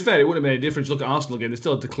 To be fair, it wouldn't have made a difference. Look at Arsenal again. They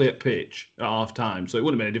still had to clear pitch at half time, so it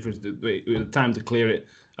wouldn't have made a difference. It was the time to clear it.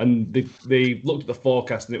 And they looked at the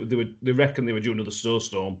forecast and they reckon they were due another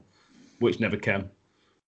snowstorm, which never came.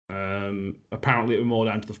 Apparently, it was more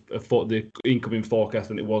down to the incoming forecast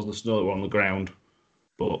than it was the snow that were on the ground.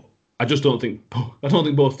 But I just don't think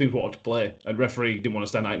both teams wanted to play. And referee didn't want to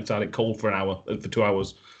stand outside it cold for 2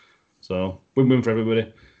 hours. So win-win for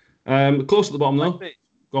everybody. Close at the bottom though.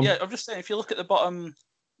 Yeah, I'm just saying, if you look at the bottom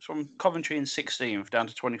from Coventry in 16th down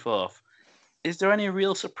to 24th, is there any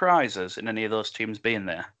real surprises in any of those teams being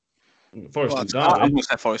there? Forest and I'm Derby. going to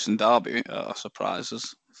say Forest and Derby are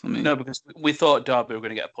surprises for me. No, because we thought Derby were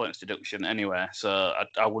going to get a points deduction anyway, so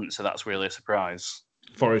I wouldn't say that's really a surprise.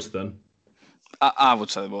 Forest then. I would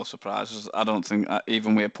say they're both surprises. I don't think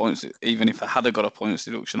even with points, even if I had got a points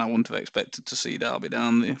deduction, I wouldn't have expected to see Derby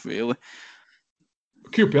down there really.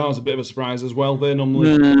 QPR is a bit of a surprise as well. They're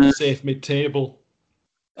normally safe mid-table.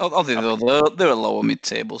 Oh, they're a lower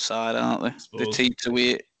mid-table side, aren't they? They're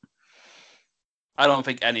T2-8. I don't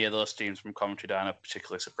think any of those teams from Coventry down are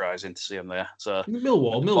particularly surprising to see them there. So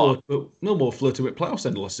Millwall flirted with playoffs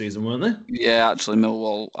end of last season, weren't they? Yeah, actually,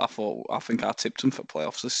 Millwall. I think I tipped them for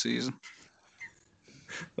playoffs this season.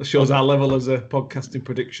 That shows our level as podcasting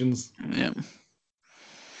predictions. Yeah.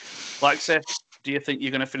 Like I said, do you think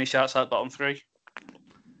you're going to finish outside bottom three?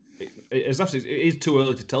 It is too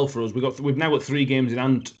early to tell for us. We've now got 3 games in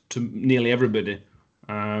hand to nearly everybody.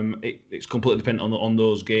 It's completely dependent on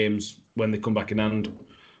those games when they come back in hand.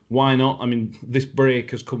 Why not? I mean, this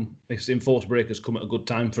enforced break has come at a good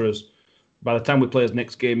time for us. By the time we play our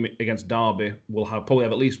next game against Derby, we'll probably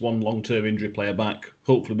have at least one long-term injury player back.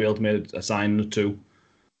 Hopefully, be able to make a sign or two.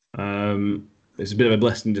 It's a bit of a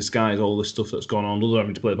blessing in disguise, all this stuff that's gone on. Other than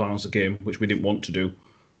having to play the balance of the game, which we didn't want to do.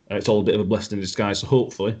 It's all a bit of a blessing in disguise. So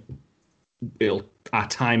hopefully, our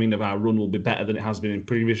timing of our run will be better than it has been in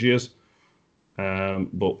previous years.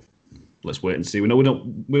 But let's wait and see. We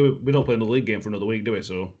don't play another league game for another week, do we?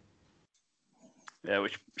 So yeah,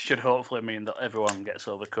 which should hopefully mean that everyone gets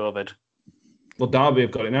over COVID. Well, Derby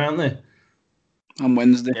have got it now, haven't they? On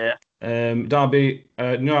Wednesday. Yeah. Derby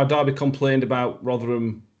complained about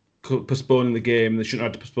Rotherham postponing the game. They shouldn't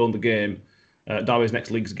have to postpone the game. Derby's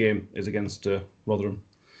next league's game is against Rotherham.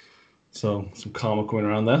 So some karma coming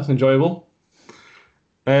around there. It's enjoyable.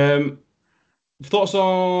 Thoughts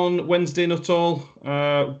on Wednesday, Nuttall?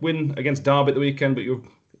 Win against Derby at the weekend, but you're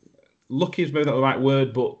lucky is maybe not the right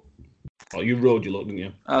word, but you rode your luck, didn't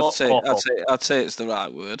you? I'd say it's the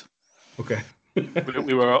right word. Okay.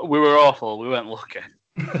 we were awful. We weren't lucky.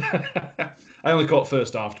 I only caught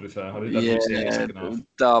first half, to be fair. I didn't see any second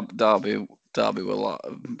half. Derby were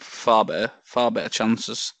far better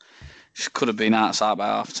chances. Could have been outside by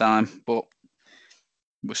half time, but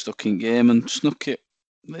we're stuck in game and snuck it.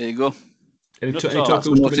 There you go. That's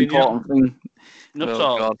the most important thing.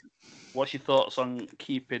 God. What's your thoughts on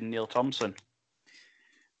keeping Neil Thompson?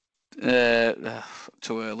 Too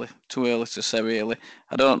early to say, really.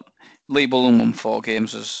 Lee Bullen won 4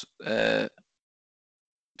 games as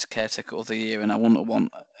caretaker of the year, and I wouldn't have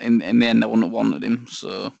wanted. In the end, I wouldn't have wanted him.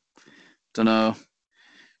 So, don't know.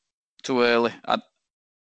 Too early.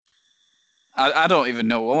 I don't even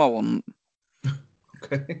know who I want.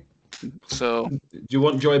 Okay. So, do you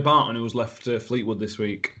want Joey Barton, who was left Fleetwood this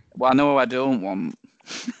week? Well, I know who I don't want.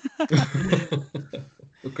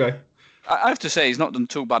 Okay. I have to say he's not done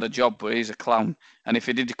too bad a job, but he's a clown. And if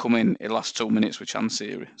he did come in, he'll last 2 minutes with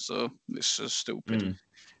Chansiri. So this is stupid.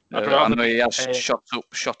 I know he has shot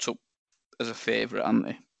up as a favourite,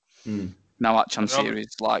 hasn't he? Now that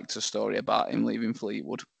Chansiri's liked a story about him leaving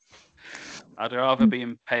Fleetwood. I'd rather be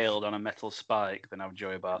impaled on a metal spike than have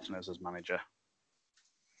Joey Barton as his manager.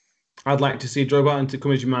 I'd like to see Joey Barton to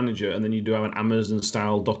come as your manager, and then you do have an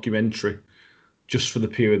Amazon-style documentary just for the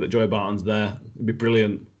period that Joey Barton's there. It'd be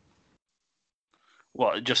brilliant.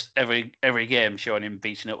 What, just every game showing him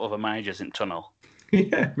beating up other managers in tunnel?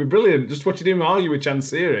 Yeah, it'd be brilliant. Just watching him argue with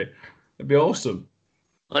Chansiri. It'd be awesome.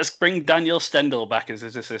 Let's bring Daniel Stendhal back as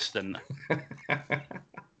his assistant.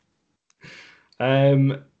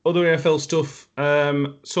 Other AFL stuff.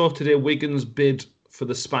 Saw today Wigan's bid for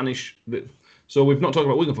the Spanish. So we've not talked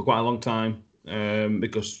about Wigan for quite a long time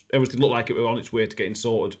because everything looked like it was on its way to getting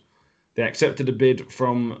sorted. They accepted a bid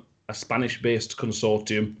from a Spanish-based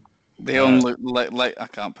consortium. They own, I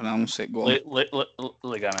can't pronounce it. Go on.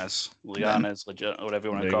 Leganes, whatever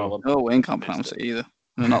you want to call them. No, we can't pronounce it either.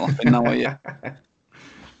 They're not laughing now, are you?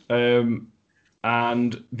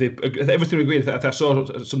 And everything agreed. I saw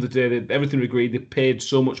something today. Everything agreed. They paid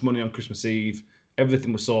so much money on Christmas Eve.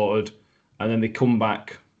 Everything was sorted, and then they come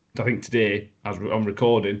back. I think today, as I'm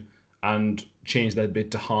recording, and changed their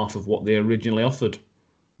bid to half of what they originally offered.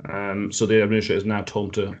 So the administrators now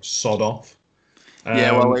told them to sod off.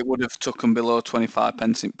 Yeah, well, it would have took them below 25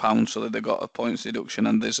 pence in pounds, so that they got a points deduction,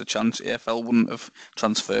 and there's a chance EFL wouldn't have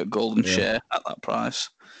transferred golden share at that price.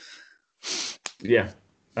 Yeah.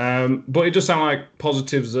 But it does sound like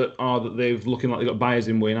positives that they've looking like they've got buyers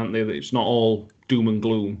in Wayne, haven't they? That it's not all doom and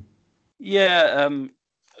gloom. Yeah,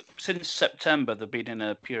 since September, they've been in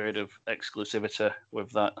a period of exclusivity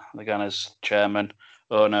with that, again, as chairman,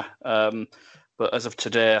 owner. But as of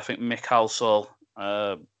today, I think Mick Halsall,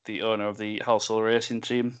 the owner of the Halsall Racing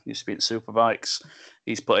Team, used to be at Superbikes,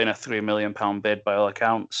 he's put in a £3 million bid by all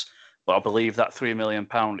accounts. But I believe that £3 million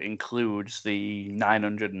includes the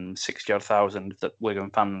 960,000 that Wigan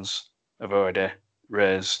fans have already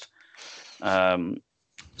raised. So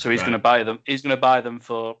he's going to buy them. He's going to buy them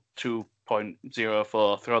for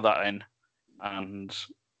 2.04. Throw that in, and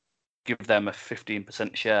give them a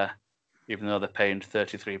 15% share, even though they're paying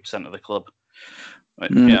 33% of the club.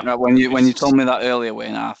 Yeah. When you told me that earlier,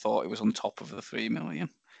 Wayne, I thought it was on top of the 3 million.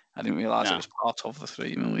 I didn't realise it was part of the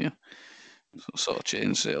 3 million. So sort of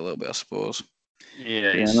changed it a little bit, I suppose.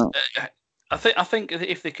 Yeah, I think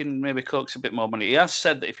if they can maybe coax a bit more money, he has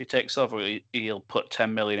said that if he takes over, he'll put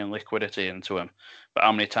 10 million in liquidity into him. But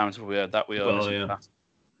how many times have we heard that?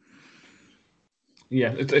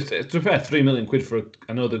 Yeah, it's a fair £3 million for.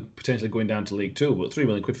 I know they're potentially going down to League Two, but £3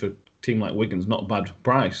 million for a team like Wigan's not a bad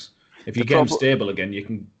price. If you get them stable again, you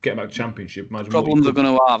can get back to Championship. The problem they're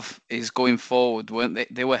going to have is going forward, weren't they?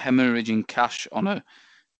 They were hemorrhaging cash on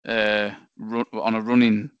a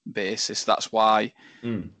running basis. That's why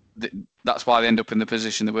that's why they end up in the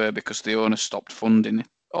position they were, because the owner stopped funding it,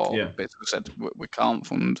 or basically said we can't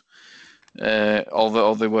fund.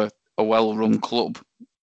 Although they were a well-run club,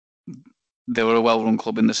 they were a well-run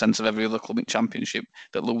club in the sense of every other club in Championship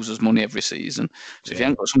that loses money every season. So if you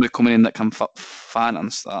haven't got somebody coming in that can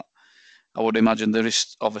finance that, I would imagine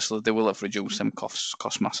obviously they will have reduced them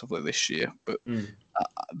costs massively this year, but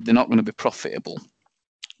they're not going to be profitable.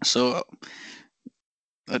 So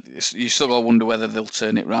you still got to wonder whether they'll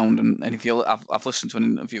turn it round. And if I've listened to an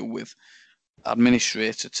interview with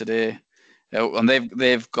administrator today, and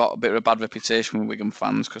they've got a bit of a bad reputation with Wigan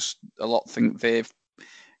fans because a lot think they've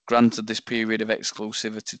granted this period of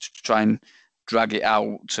exclusivity to try and drag it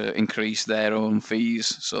out to increase their own fees,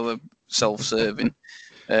 so they're self-serving.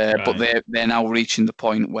 But they're now reaching the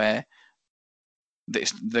point where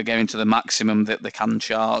they're getting to the maximum that they can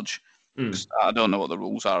charge. I don't know what the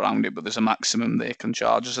rules are around it, but there's a maximum they can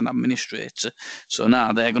charge as an administrator. So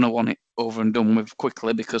now they're going to want it over and done with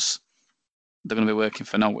quickly, because they're going to be working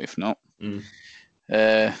for now, if not.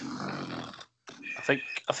 I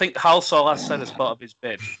think Halsall has said as part of his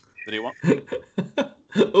bid that he wants.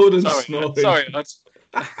 Sorry.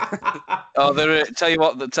 Tell you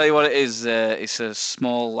what it is. It's a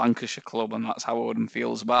small Lancashire club, and that's how Odin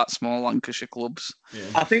feels about small Lancashire clubs. Yeah.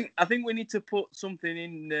 I think we need to put something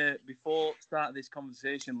in before starting this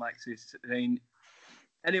conversation, Lexis, saying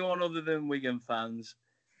anyone other than Wigan fans,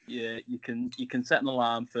 you can set an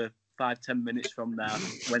alarm for 5-10 minutes from now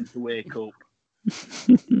when to wake up.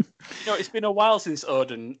 It's been a while since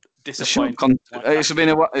Odin disappointed.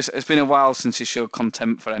 It's been a while since he showed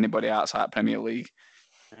contempt for anybody outside Premier League.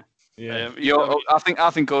 Yeah, I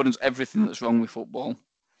think Odin's everything that's wrong with football.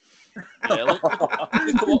 Yeah, look at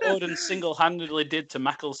what Odin single-handedly did to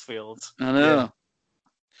Macclesfield. I know.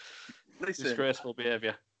 Yeah. Disgraceful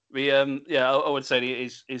behaviour. I would say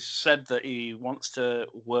he's said that he wants to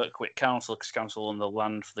work with council, because council own the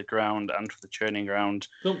land for the ground and for the training ground.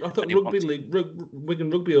 So I thought Wigan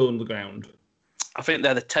Rugby owned the ground. I think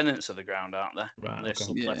they're the tenants of the ground, aren't they? Right. They're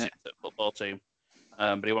subletting the football team.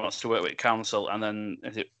 But he wants to work with council, and then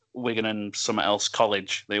Wigan and somewhere else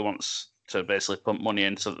college. They wants to basically pump money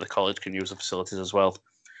in so that the college can use the facilities as well.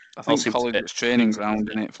 I think college is training ground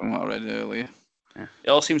in it, from what I read earlier. Yeah. It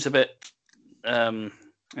all seems a bit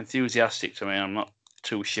enthusiastic to me. I'm not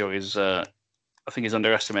too sure. I think he's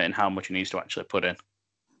underestimating how much he needs to actually put in.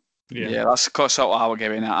 Yeah, that's sort of how we're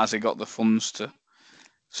getting at. Has he got the funds to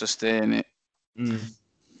sustain it?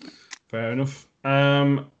 Fair enough.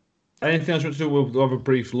 Anything else you want to do? We'll have a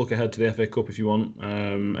brief look ahead to the FA Cup if you want.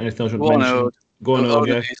 Anything else you want to mention? Go on,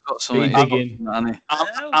 yeah. Dig in. I'm going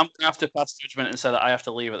to have to pass judgment and say that I have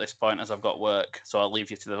to leave at this point as I've got work. So I'll leave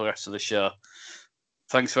you to the rest of the show.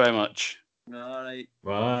 Thanks very much. All right.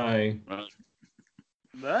 Bye.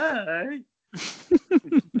 Bye.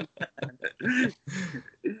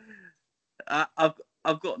 I've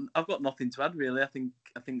got nothing to add, really. I think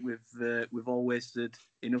we've all wasted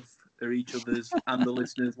enough of each other's and the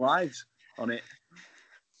listeners' lives on it,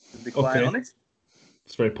 to be quite honest.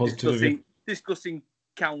 It's very positive of you. Discussing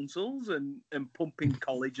councils and pumping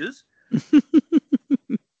colleges.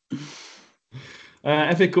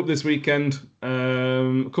 FA Cup this weekend.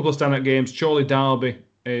 A couple of standout games. Chorley Derby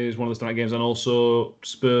is one of the standout games, and also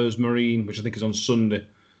Spurs Marine, which I think is on Sunday.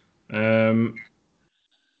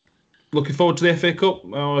 Looking forward to the FA Cup.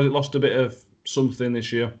 Oh, it lost a bit of something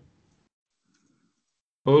this year.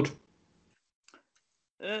 Bud?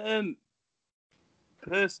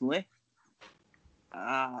 Personally,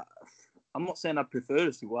 I'm not saying I prefer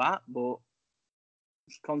us to go out, but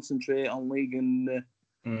just concentrate on league and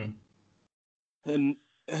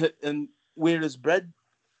we're as bread's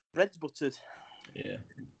buttered. Yeah,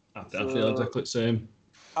 I feel exactly the same.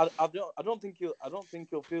 I don't think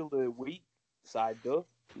you'll feel the weak side though.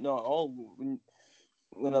 Not at all.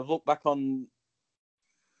 When I've looked back on,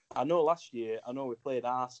 I know last year, we played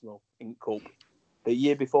Arsenal in Cup. The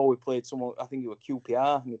year before we played someone, I think it was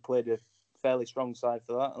QPR, and we played a fairly strong side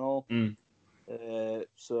for that and all.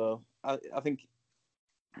 So I think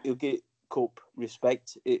he'll get Cup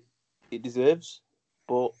respect it deserves,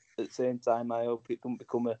 but at the same time, I hope it doesn't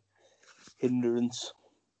become a hindrance.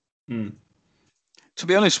 To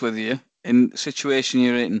be honest with you, in the situation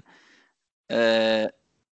you're in,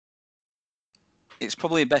 it's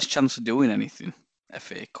probably the best chance of doing anything,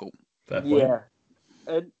 FA Cup. Fair point. Yeah.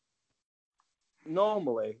 And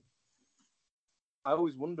normally, I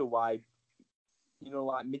always wonder why,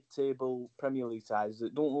 like mid-table Premier League sides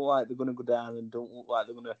that don't look like they're going to go down and don't look like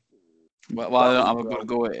they're going to... Why they don't have a good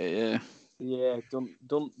go at it, yeah. Yeah,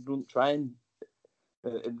 don't try and...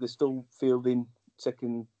 they're still fielding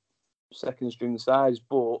second string sides,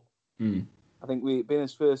 but I think we've been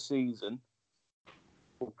his first season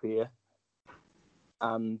up here,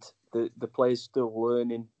 and the players still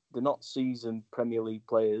learning. They're not seasoned Premier League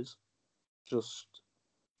players. Just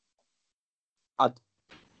I'd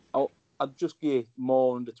just give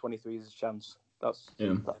more under 23s a chance. That's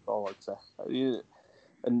all I'd say.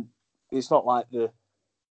 And it's not like they're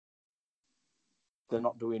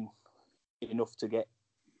not doing enough to get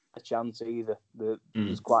a chance either.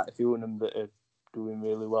 There's quite a few of them that are doing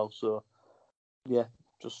really well. So yeah,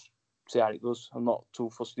 just see how it goes. I'm not too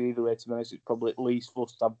fussed either way, to be honest. It's probably at least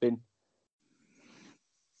fussed I've been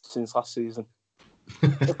since last season.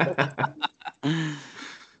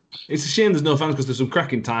 It's a shame there's no fans because there's some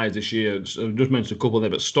cracking ties this year. I've just mentioned a couple there,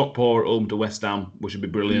 but Stockport at home to West Ham, which would be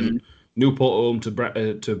brilliant. Newport at home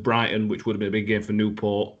to Brighton, which would have been a big game for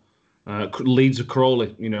Newport. Leeds of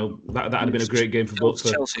Crawley, that'd have been a great game for both.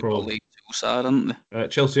 Chelsea got League Two side, haven't they?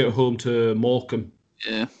 Chelsea at home to Morecambe.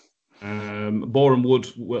 Yeah. Boreham Wood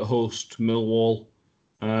will host Millwall.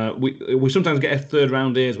 We sometimes get a third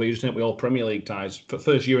round days where you just end up with all Premier League ties. For the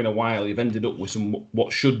first year in a while, you've ended up with some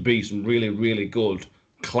what should be some really, really good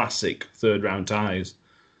classic third round ties.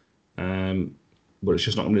 But it's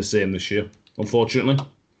just not going to be the same this year, unfortunately.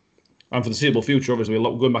 And for the foreseeable future, obviously,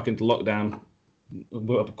 we're going back into lockdown.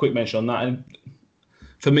 A quick mention on that. And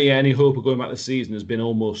for me, any hope of going back this season has been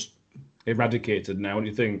almost eradicated now. What do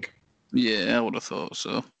you think? Yeah, I would have thought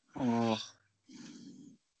so. Oh.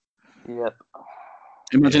 Yep.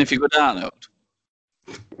 Imagine if you go down out.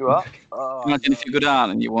 You what? Oh, Imagine if you go down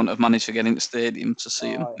and you wouldn't have managed to get into the stadium to see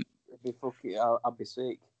him. I'd be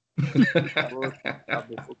sick. I'd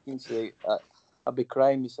be fucking sick. I'd be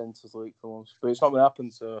crying my senses like for once. But it's not going to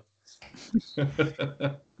happen, so...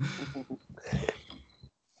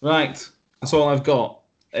 Right. That's all I've got.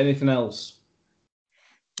 Anything else?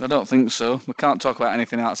 I don't think so. We can't talk about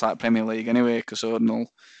anything outside Premier League anyway, because Odin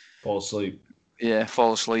will... Fall asleep. Yeah,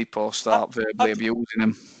 fall asleep or start verbally abusing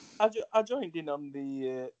him. I joined in on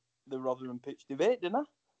the Rotherham pitch debate, didn't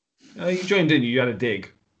I? You joined in, you had a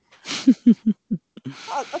dig.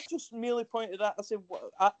 I just merely pointed out, I said,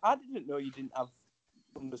 I didn't know you didn't have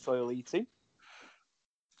under-soil eating.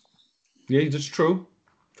 Yeah, that's true.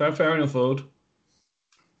 Fair enough, Ode.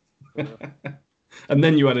 And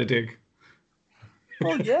then you had a dig.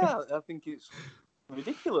 Oh, yeah, I think it's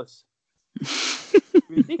ridiculous.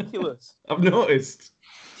 Ridiculous. I've noticed.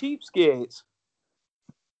 Cheapskates.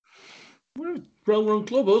 We're a well-run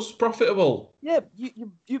club, us. Profitable. Yeah,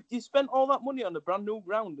 you spent all that money on a brand new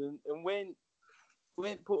ground and went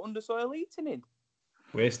put undersoil eating in.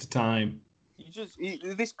 Waste of time.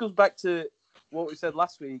 This goes back to what we said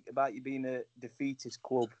last week about you being a defeatist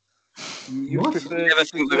club. You prefer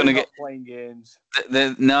playing games.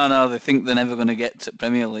 No, they think they're never going to get to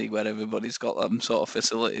Premier League where everybody's got them sort of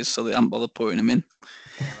facilities, so they haven't bothered putting them in.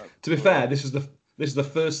 To be fair, this is the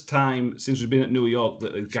first time since we've been at New York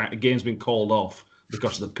that a game's been called off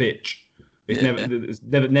because of the pitch. It's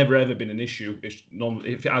never ever been an issue. If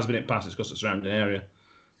it has been in the past, it's because of the surrounding area.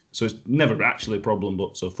 So it's never actually a problem.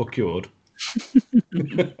 But so fuck you, Ode.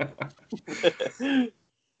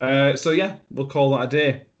 So yeah, we'll call that a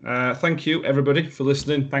day. Thank you, everybody, for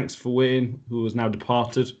listening. Thanks for Wayne, who has now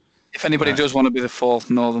departed. If anybody does want to be the fourth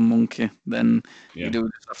Northern Monkey, then you do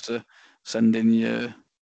just have to send in your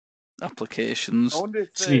applications. I wonder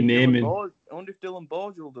if Dylan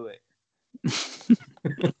Borge will do it.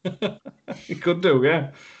 He could do,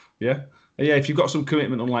 yeah. If you've got some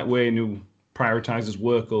commitment, unlike Wayne, who prioritises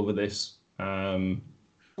work over this, sure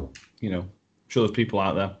there's people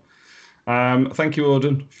out there. Thank you,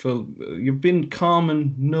 Odin, for you've been calm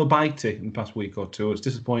and no bitey in the past week or two. It's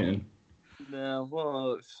disappointing. No,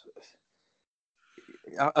 well,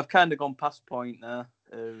 I've kind of gone past point now.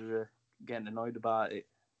 Getting annoyed about it.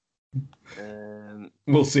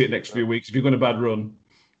 We'll see it next few weeks if you're going a bad run.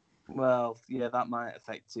 Well, yeah, that might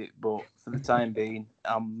affect it, but for the time being,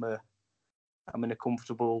 I'm in a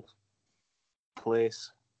comfortable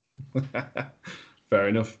place. Fair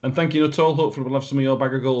enough. And thank you, Nuttall. Hopefully we'll have some of your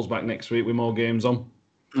bag of goals back next week with more games on.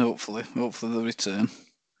 Hopefully they'll return.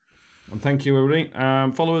 And thank you, everybody.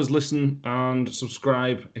 Follow us, listen, and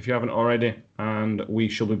subscribe if you haven't already. And we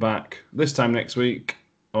shall be back this time next week,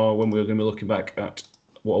 or when we're going to be looking back at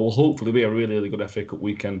what will hopefully be a really, really good FA Cup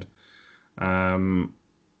weekend.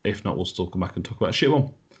 If not, we'll still come back and talk about a shit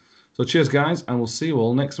one. So cheers, guys, and we'll see you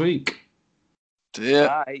all next week. See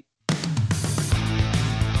ya. Bye.